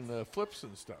Ozzie doing the flips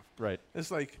and stuff. Right.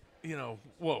 It's like,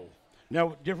 whoa.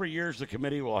 Now, different years, the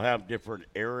committee will have different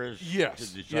eras to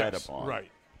decide upon.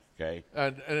 Right. Okay.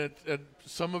 And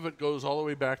some of it goes all the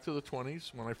way back to the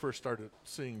 20s when I first started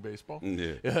seeing baseball.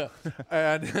 Yeah.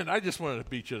 And I just wanted to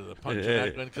beat you to the punch in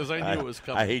that one because I knew it was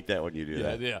coming. I hate that when you do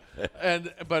that. Yeah.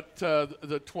 But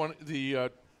the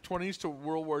 20s to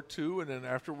World War II, and then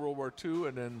after World War II,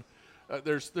 and then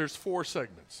there's 4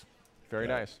 segments. Very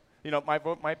nice. My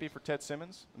vote might be for Ted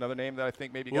Simmons, another name that I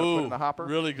think maybe you got to put in the hopper.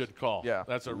 Really good call. Yeah.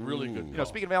 That's a really good call.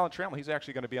 Speaking of Alan Trammell, he's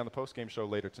actually going to be on the post-game show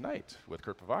later tonight with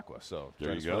Kurt Pavakwa. So There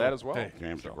join you us go. for that as well. Hey.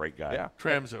 Cam's a great guy. Yeah.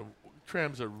 Tram's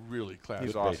a really classy.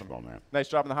 He's Good awesome. baseball, man. Nice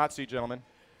job in the hot seat, gentlemen.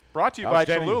 Brought to you by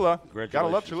Outstanding. Cholula. Gotta love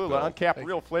Congratulations, Cholula. Bill. Uncapped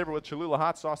real flavor with Cholula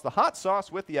hot sauce. The hot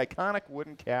sauce with the iconic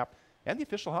wooden cap and the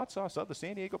official hot sauce of the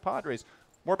San Diego Padres.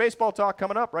 More baseball talk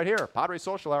coming up right here. Padres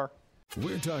Social Hour.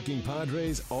 We're talking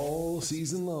Padres all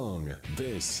season long.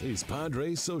 This is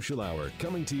Padres Social Hour,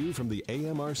 coming to you from the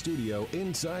AMR studio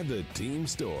inside the team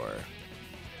store.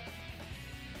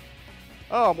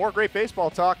 Oh, more great baseball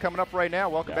talk coming up right now.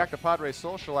 Welcome back to Padres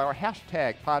Social Hour.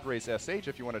 Hashtag PadresSH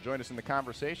if you want to join us in the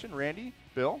conversation. Randy,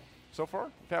 Bill, so far,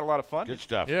 we've had a lot of fun. Good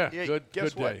stuff. Yeah, Guess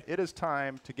good what? day. It is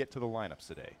time to get to the lineups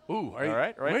today. Ooh, All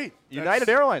right. Wait. United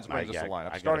Airlines brings I us the got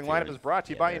lineup. a Starting feeling. lineup is brought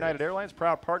to you by United Airlines,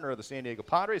 proud partner of the San Diego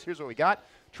Padres. Here's what we got.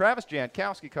 Travis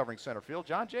Jankowski covering center field.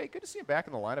 John Jay, good to see him back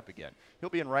in the lineup again. He'll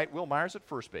be in right. Will Myers at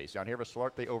first base. Jan Hervis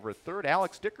Solarte over at third.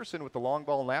 Alex Dickerson with the long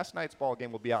ball in last night's ball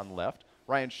game will be out in left.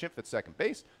 Ryan Schimpf at second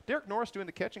base. Derek Norris doing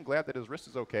the catching. Glad that his wrist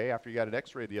is okay after he got an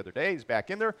x-ray the other day. He's back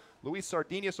in there. Luis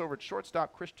Sardinius over at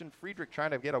shortstop. Christian Friedrich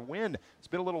trying to get a win. It's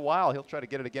been a little while. He'll try to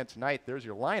get it again tonight. There's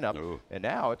your lineup. Ooh. And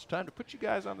now it's time to put you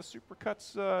guys on the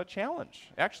Supercuts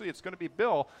challenge. Actually, it's going to be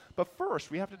Bill. But first,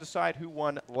 we have to decide who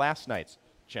won last night's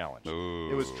challenge.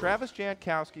 It was Travis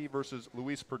Jankowski versus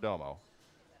Luis Perdomo.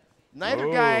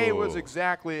 Neither guy was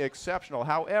exactly exceptional.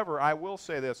 However, I will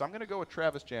say this. I'm going to go with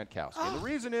Travis Jankowski. And the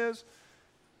reason is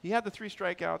he had the 3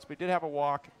 strikeouts, but he did have a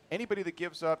walk. Anybody that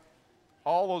gives up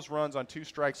all those runs on 2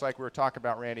 strikes like we were talking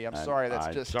about, Randy, I'm sorry.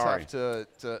 That's just tough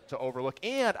to overlook.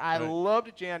 And I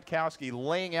loved Jankowski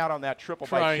laying out on that triple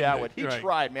by Chatwood. He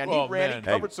tried, man. He ran. He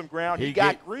covered some ground. He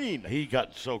got green. He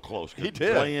got so close. He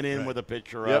did. Playing in with a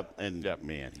pitcher up, and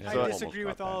man. I disagree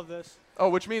with all of this. Oh,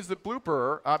 which means that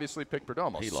Blooper obviously picked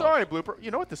Perdomo. Sorry, Blooper.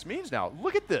 You know what this means now?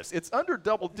 Look at this. It's under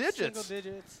double digits. Single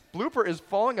digits. Blooper is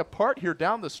falling apart here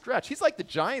down the stretch. He's like the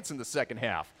Giants in the second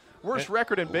half. Worst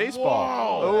record in baseball.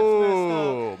 Wow.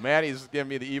 Oh, Manny's giving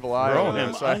me the evil eye. Throw on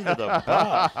him this. under the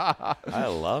bus. I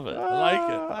love it. I like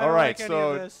it. I All don't right, like any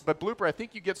of this. but Blooper, I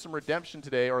think you get some redemption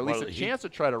today, or at least Well, a he- chance to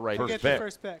try to write I it. get pick. the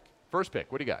first pick. First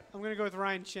pick. What do you got? I'm going to go with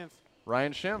Ryan Schimpf.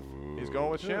 Ryan Schimpf. He's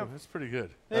going with Ooh, Schimpf. that's pretty good.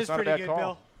 That's It's not a pretty bad good, call.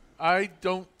 Bill. I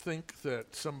don't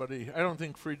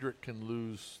think Friedrich can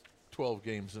lose 12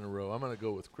 games in a row. I'm going to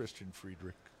go with Christian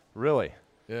Friedrich. Really?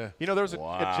 Yeah. You know, there's a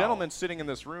Wow. gentleman sitting in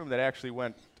this room that actually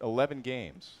went 11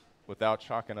 games without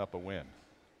chalking up a win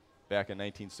back in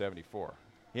 1974.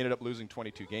 He ended up losing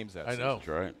 22 games that I season. know. That's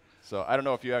right. So I don't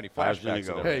know if you have any I was gonna flashbacks.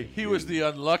 go. of that. Hey, he was the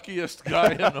unluckiest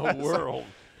guy in the world.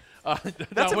 Now,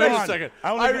 That's wait a amazing. second.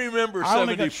 I I remember I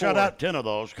only 74. got shut out 10 of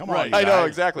those. Come Right. on, you I know, guys.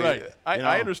 exactly. Right. I You know.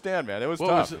 understand, man. It was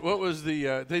What tough. was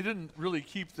the? They didn't really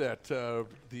keep that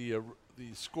the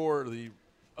score the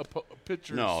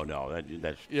pitchers. No,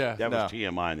 that's Yeah. that No. was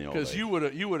TMI in the old days.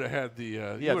 Because you would have had the He you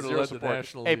had would have zero led the support.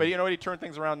 national. Hey, but league. you know what? He turned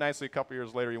things around nicely a couple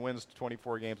years later. He wins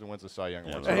 24 games and wins the Cy Young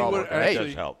Award. Yeah, So Hey, it all what- worked out. That Hey, actually-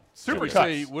 does help. Super I'd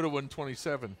say he cuts, would have won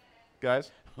 27.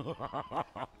 guys.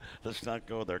 Let's not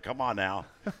go there. Come on now.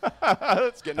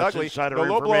 It's getting That's ugly. insider No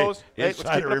low informa- blows. Hey, let's keep it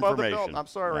insider above the belt. information. I'm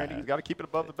sorry, Randy. Yeah. You've got to keep it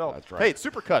above the belt. That's right. Hey, it's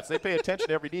Super Cuts. They pay attention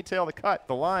to every detail of the cut,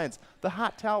 the lines, the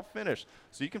hot towel finish,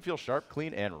 so you can feel sharp,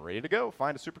 clean, and ready to go.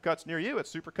 Find a Super Cuts near you at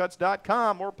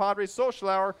supercuts.com. More Padres Social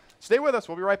Hour. Stay with us.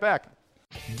 We'll be right back.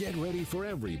 Get ready for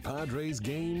every Padres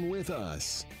game with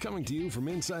us. Coming to you from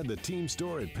inside the team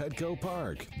store at Petco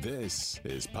Park, this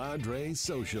is Padres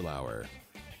Social Hour.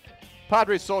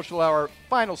 Padres Social Hour,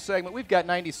 final segment. We've got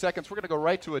 90 seconds. We're going to go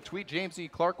right to a tweet. James E.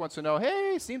 Clark wants to know,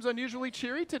 hey, seems unusually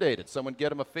cheery today. Did someone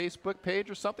get him a Facebook page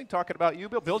or something talking about you,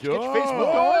 Bill? Bill, did you get your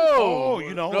Facebook going? Oh,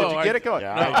 you know. Did you get it going?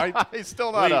 Yeah. No, he's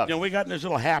still not up. We got in this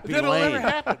little happy That'll lane. never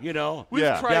happen. You know, We've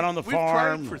tried, down on the we've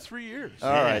farm. tried for 3 years.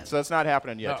 All right, so that's not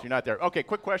happening yet. No. You're not there. Okay,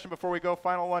 quick question before we go.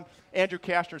 Final one. Andrew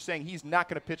Kastner saying he's not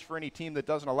going to pitch for any team that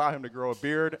doesn't allow him to grow a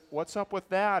beard. What's up with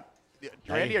that?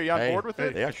 Randy, are you on board with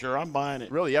it? Yeah, sure, I'm buying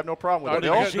it. Really, you have no problem with it?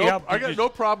 I got no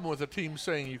problem with a team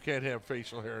saying you can't have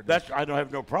facial hair. I don't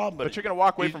have no problem. But you're going to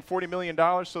walk away from $40 million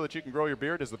so that you can grow your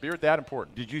beard? Is the beard that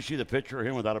important? Did you see the picture of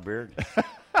him without a beard?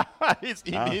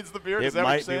 He needs the beard? It Is that what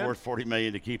you're might be saying? worth $40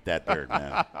 million to keep that beard,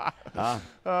 man.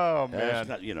 Oh, man. That's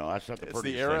not, that's not the It's prettiest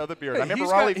the era thing. of the beard. Hey, I remember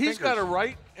Raleigh he's got a Fingers.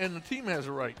 right, and the team has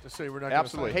a right to say we're not going to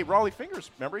Absolutely. Hey, Raleigh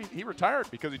Fingers, remember, he retired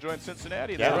because he joined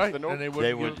Cincinnati. Yeah. right. The And He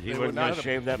they wouldn't not have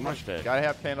shaved that mustache. Got to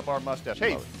have handlebar mustache.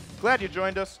 Hey, glad you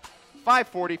joined us.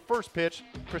 5:40, first pitch.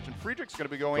 Christian Friedrich's going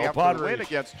to be going Go after the Padres. win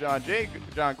against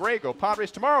John Gray. Go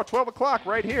Padres tomorrow, 12 o'clock,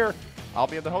 right here. I'll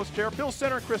be in the host chair. Phil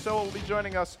Center and Chris Owen will be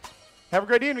joining us. Have a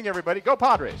great evening, everybody. Go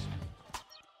Padres.